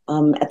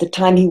 At the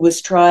time he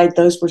was tried,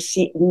 those were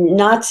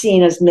not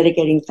seen as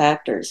mitigating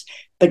factors,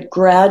 but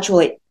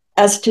gradually,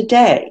 as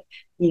today,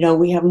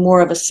 we have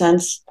more of a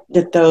sense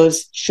that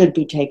those should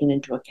be taken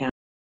into account.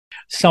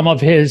 Some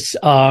of his,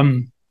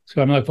 not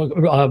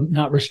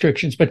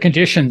restrictions, but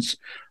conditions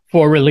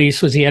for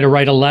release was he had to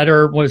write a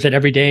letter, was it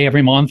every day,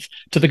 every month,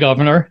 to the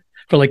governor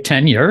for like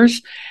 10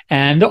 years.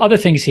 And the other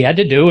things he had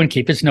to do and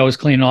keep his nose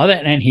clean and all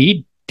that. And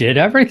he did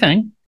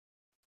everything.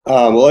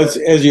 Well,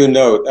 as you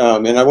note,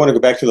 and I want to go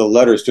back to the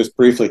letters just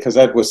briefly, because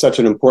that was such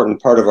an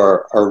important part of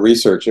our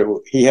research.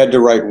 He had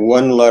to write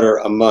one letter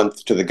a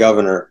month to the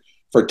governor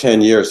for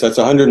 10 years. That's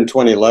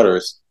 120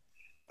 letters.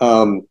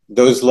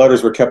 Those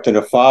letters were kept in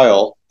a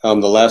file. The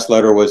last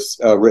letter was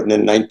written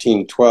in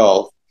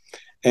 1912.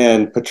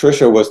 And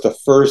Patricia was the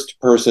first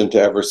person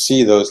to ever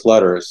see those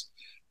letters.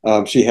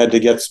 She had to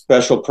get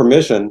special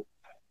permission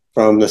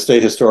from the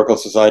State Historical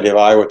Society of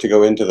Iowa to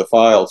go into the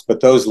files. But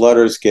those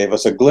letters gave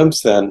us a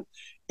glimpse then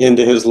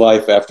into his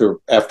life after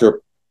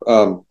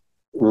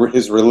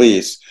his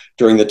release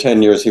during the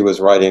 10 years he was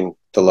writing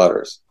the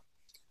letters.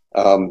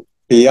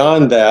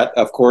 Beyond that,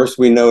 of course,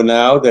 we know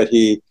now that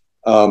he,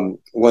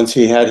 once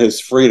he had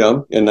his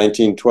freedom in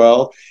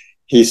 1912,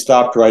 he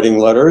stopped writing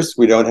letters.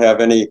 We don't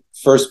have any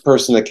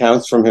first-person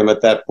accounts from him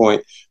at that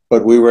point,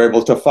 but we were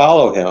able to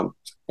follow him.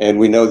 And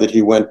we know that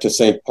he went to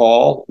St.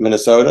 Paul,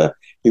 Minnesota.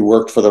 He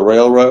worked for the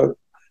railroad.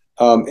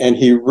 And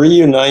he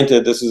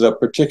reunited, this is a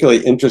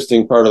particularly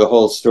interesting part of the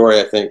whole story,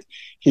 I think.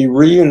 He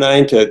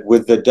reunited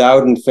with the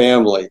Dowden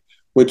family,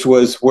 which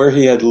was where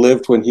he had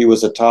lived when he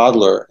was a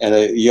toddler and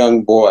a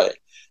young boy,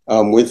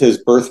 with his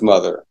birth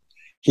mother.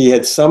 He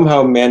had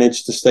somehow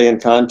managed to stay in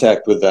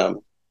contact with them.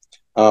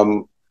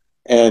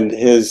 And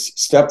his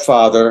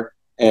stepfather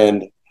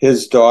and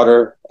his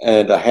daughter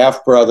and a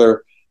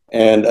half-brother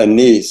and a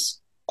niece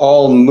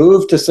all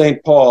moved to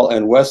St. Paul,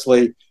 and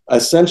Wesley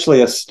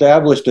essentially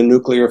established a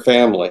nuclear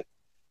family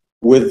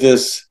with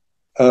this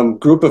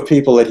group of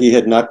people that he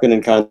had not been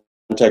in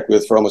contact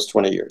with for almost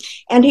 20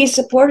 years. And he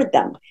supported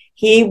them.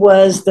 He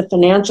was the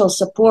financial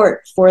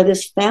support for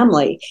this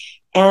family.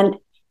 And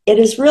it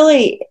is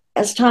really,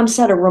 as Tom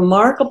said, a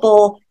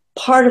remarkable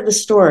part of the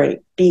story,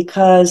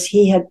 because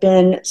he had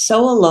been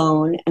so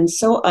alone and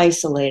so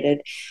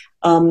isolated.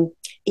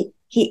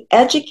 He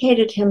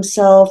educated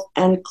himself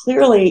and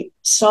clearly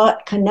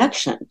sought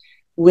connection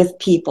with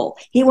people.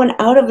 He went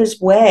out of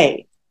his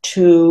way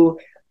to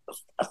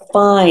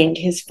find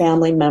his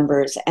family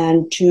members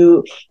and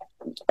to,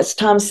 as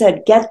Tom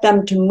said, get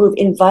them to move,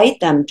 invite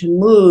them to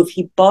move.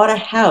 He bought a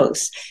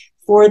house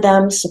for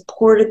them,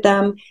 supported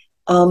them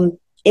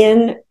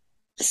in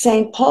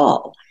St.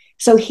 Paul.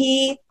 So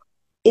he,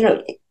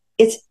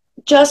 it's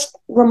just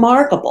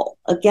remarkable,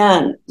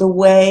 again, the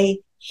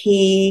way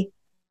he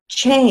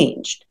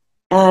changed.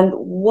 And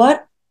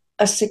what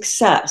a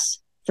success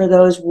for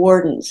those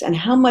wardens, and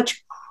how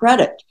much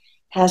credit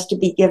has to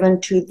be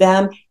given to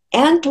them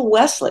and to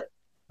Wesley,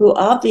 who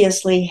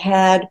obviously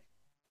had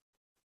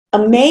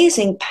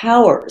amazing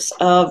powers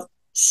of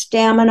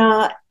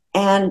stamina,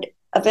 and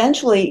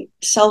eventually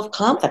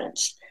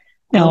self-confidence,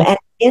 Now, and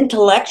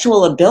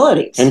intellectual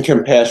abilities. And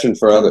compassion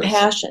for others.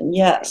 Compassion,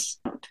 yes.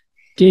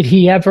 did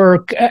he ever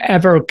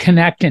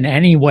connect in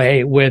any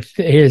way with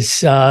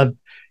his?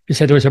 You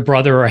said there was a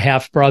brother or a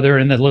half brother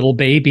and the little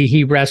baby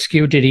he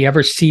rescued. Did he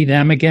ever see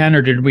them again,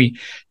 or did we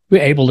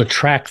able to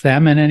track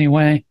them in any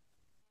way?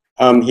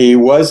 He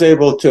was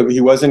able to.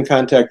 He was in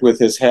contact with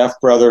his half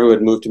brother who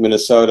had moved to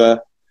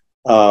Minnesota,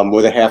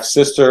 with a half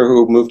sister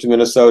who moved to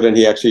Minnesota, and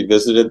he actually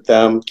visited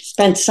them.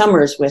 Spent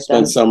summers with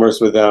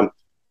them.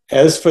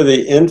 As for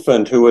the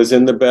infant who was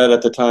in the bed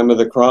at the time of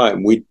the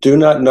crime, we do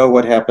not know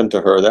what happened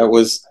to her. That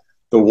was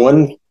the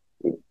one,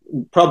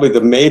 probably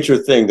the major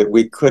thing that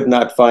we could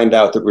not find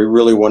out that we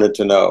really wanted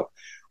to know.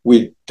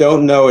 We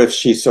don't know if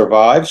she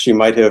survived. She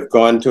might have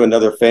gone to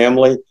another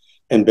family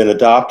and been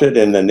adopted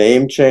and the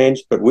name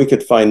changed, but we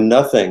could find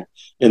nothing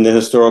in the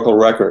historical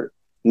record.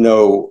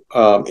 No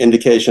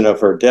indication of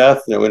her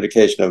death, no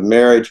indication of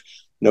marriage,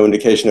 no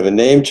indication of a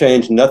name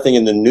change, nothing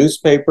in the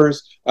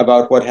newspapers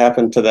about what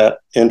happened to that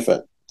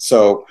infant.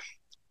 So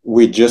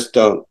we just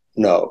don't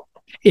know.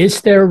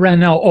 Is there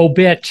an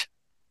obit,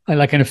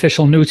 like an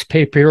official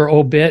newspaper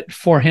obit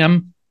for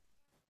him?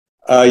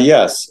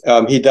 Yes.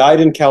 He died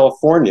in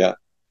California,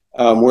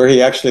 where he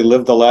actually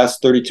lived the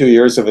last 32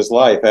 years of his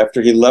life.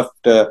 After he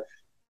left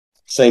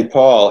St.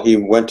 Paul, he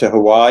went to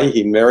Hawaii.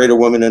 He married a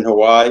woman in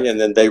Hawaii, and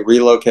then they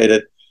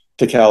relocated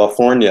to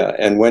California.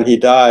 And when he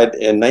died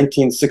in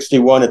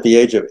 1961 at the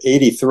age of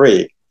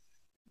 83,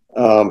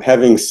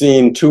 having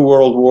seen 2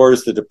 world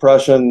wars, the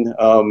Depression,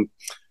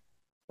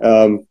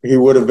 he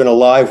would have been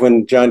alive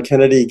when John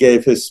Kennedy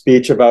gave his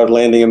speech about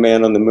landing a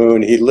man on the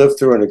moon. He lived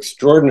through an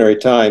extraordinary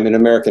time in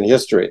American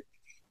history,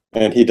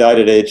 and he died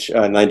at age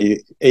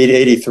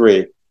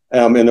 83.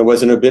 And there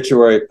was an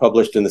obituary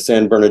published in the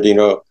San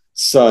Bernardino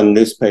Sun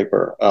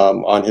newspaper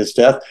on his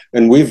death.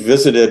 And we've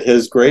visited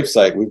his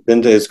gravesite. We've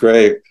been to his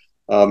grave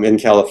in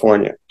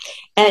California.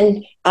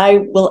 And I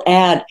will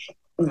add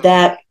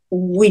that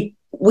we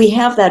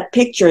have that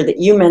picture that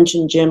you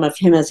mentioned, Jim, of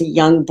him as a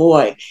young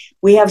boy.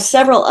 We have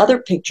several other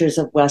pictures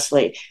of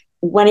Wesley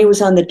when he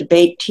was on the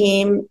debate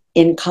team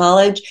in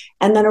college,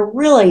 and then a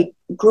really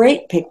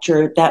great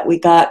picture that we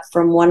got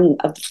from one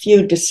of the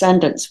few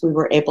descendants we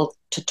were able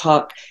to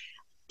talk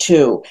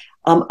to,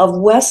 of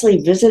Wesley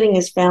visiting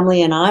his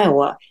family in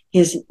Iowa,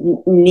 his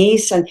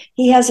niece, and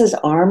he has his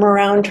arm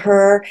around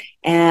her,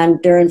 and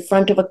they're in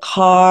front of a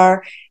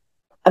car.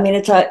 I mean,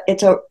 it's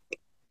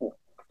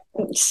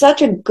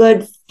such a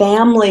good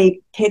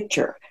family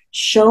picture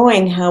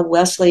showing how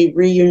Wesley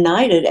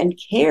reunited and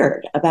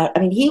cared about. I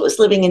mean, he was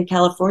living in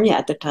California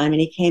at the time,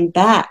 and he came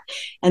back,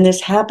 and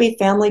this happy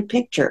family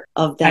picture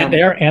of them.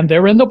 And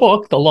they're in the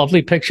book, the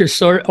lovely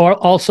pictures, or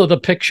also the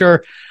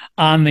picture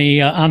on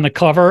the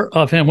cover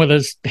of him with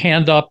his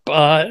hand up.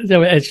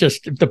 It's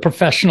just the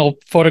professional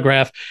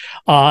photograph.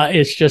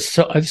 It's just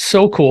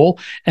so cool.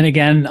 And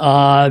again,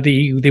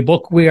 the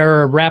book we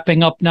are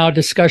wrapping up now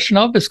discussion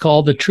of is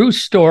called The True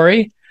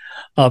Story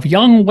of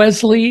Young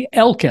Wesley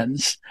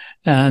Elkins,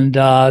 and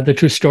the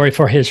true story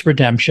for his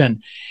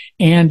redemption.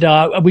 And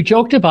we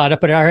joked about it,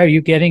 but are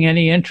you getting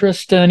any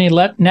interest in any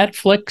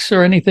Netflix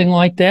or anything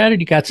like that? Or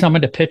you got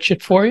someone to pitch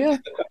it for you?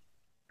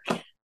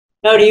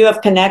 No, do you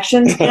have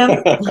connections,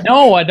 Tim?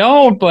 No, I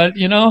don't. But,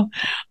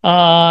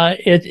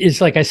 it is,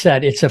 like I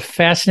said, it's a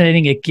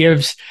fascinating, it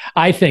gives,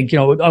 I think,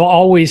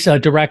 always a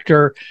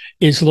director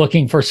is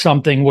looking for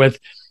something with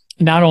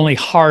not only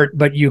heart,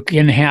 but you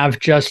can have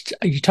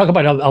you talk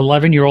about an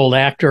 11-year-old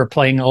actor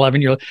playing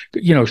 11-year-old,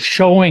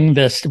 showing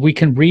this. We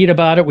can read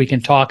about it. We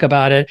can talk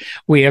about it.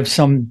 We have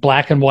some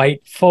black and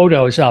white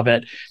photos of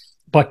it.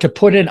 But to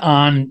put it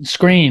on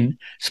screen,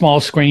 small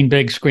screen,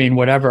 big screen,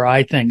 whatever,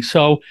 I think.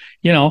 So,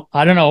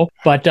 I don't know.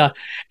 But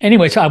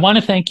anyway, so I want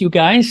to thank you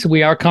guys.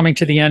 We are coming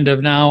to the end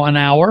of now an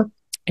hour.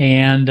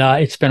 And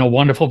it's been a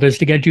wonderful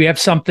visit again. Do you have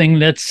something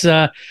that's,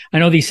 I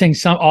know these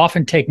things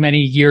often take many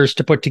years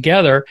to put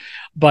together,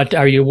 but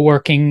are you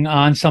working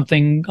on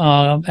something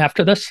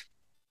after this?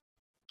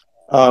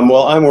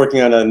 Well, I'm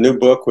working on a new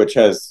book, which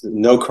has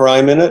no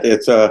crime in it.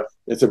 It's a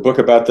book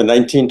about the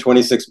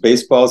 1926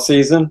 baseball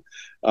season.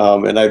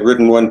 And I'd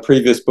written one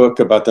previous book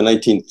about the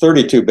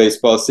 1932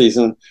 baseball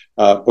season,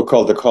 a book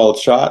called The Called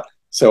Shot.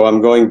 So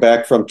I'm going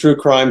back from true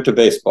crime to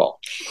baseball.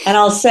 And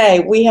I'll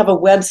say we have a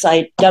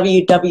website,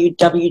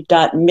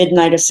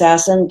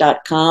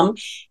 www.midnightassassin.com.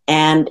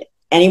 And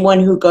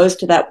anyone who goes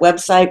to that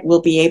website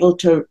will be able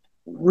to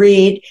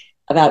read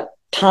about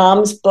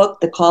Tom's book,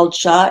 The Called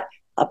Shot,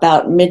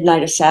 about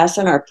Midnight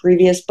Assassin, our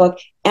previous book,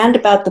 and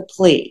about the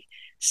plea.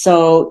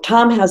 So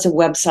Tom has a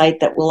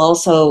website that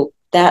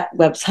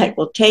website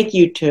will take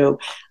you to,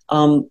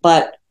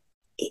 but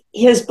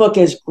his book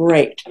is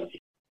great.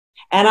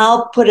 And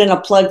I'll put in a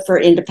plug for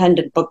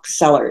independent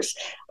booksellers.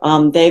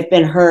 They've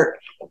been hurt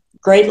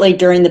greatly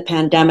during the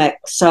pandemic,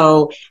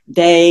 so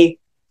they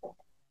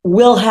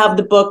will have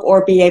the book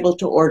or be able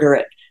to order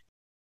it.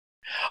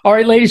 All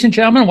right, ladies and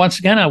gentlemen, once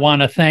again, I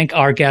want to thank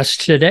our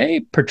guests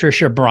today,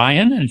 Patricia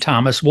Bryan and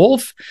Thomas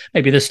Wolfe.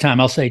 Maybe this time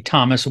I'll say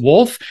Thomas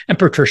Wolfe and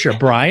Patricia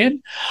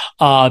Bryan.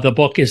 The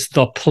book is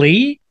The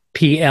Plea,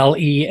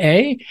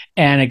 Plea.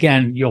 And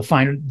again, you'll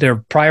find their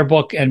prior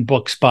book and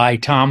books by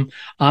Tom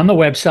on the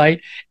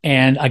website.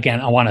 And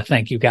again, I want to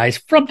thank you guys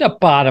from the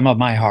bottom of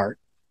my heart.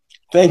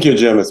 Thank you,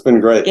 Jim. It's been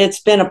great. It's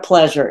been a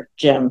pleasure,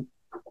 Jim.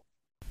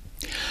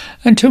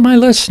 And to my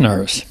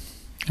listeners,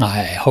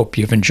 I hope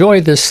you've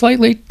enjoyed this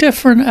slightly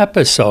different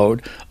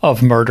episode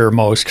of Murder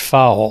Most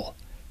Foul.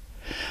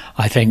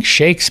 I think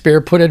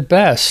Shakespeare put it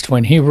best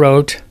when he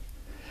wrote,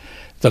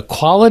 "The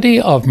quality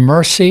of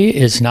mercy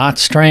is not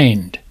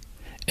strained.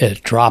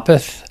 It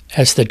droppeth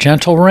as the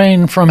gentle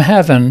rain from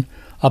heaven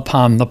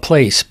upon the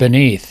place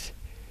beneath.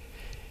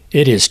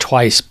 It is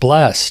twice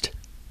blessed.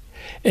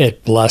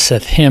 It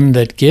blesseth him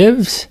that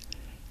gives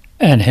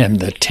and him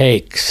that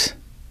takes."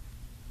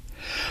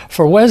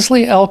 For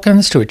Wesley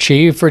Elkins to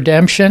achieve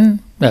redemption,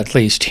 at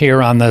least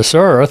here on this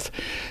earth,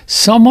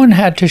 someone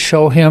had to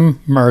show him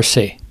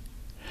mercy.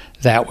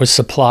 That was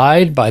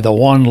supplied by the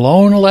one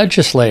lone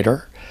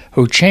legislator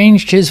who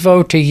changed his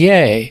vote to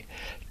yea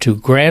to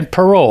grant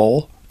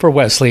parole for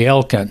Wesley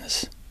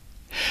Elkins.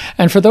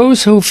 And for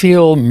those who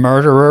feel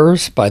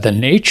murderers by the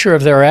nature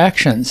of their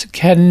actions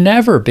can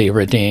never be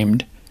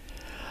redeemed,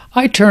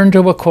 I turn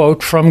to a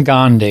quote from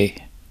Gandhi.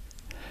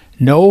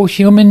 "No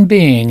human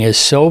being is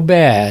so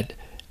bad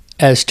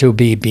as to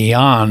be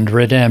beyond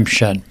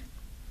redemption."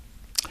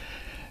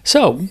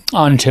 So,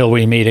 until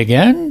we meet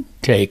again,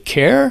 take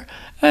care,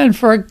 and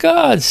for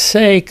God's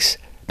sakes,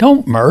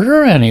 don't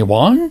murder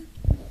anyone.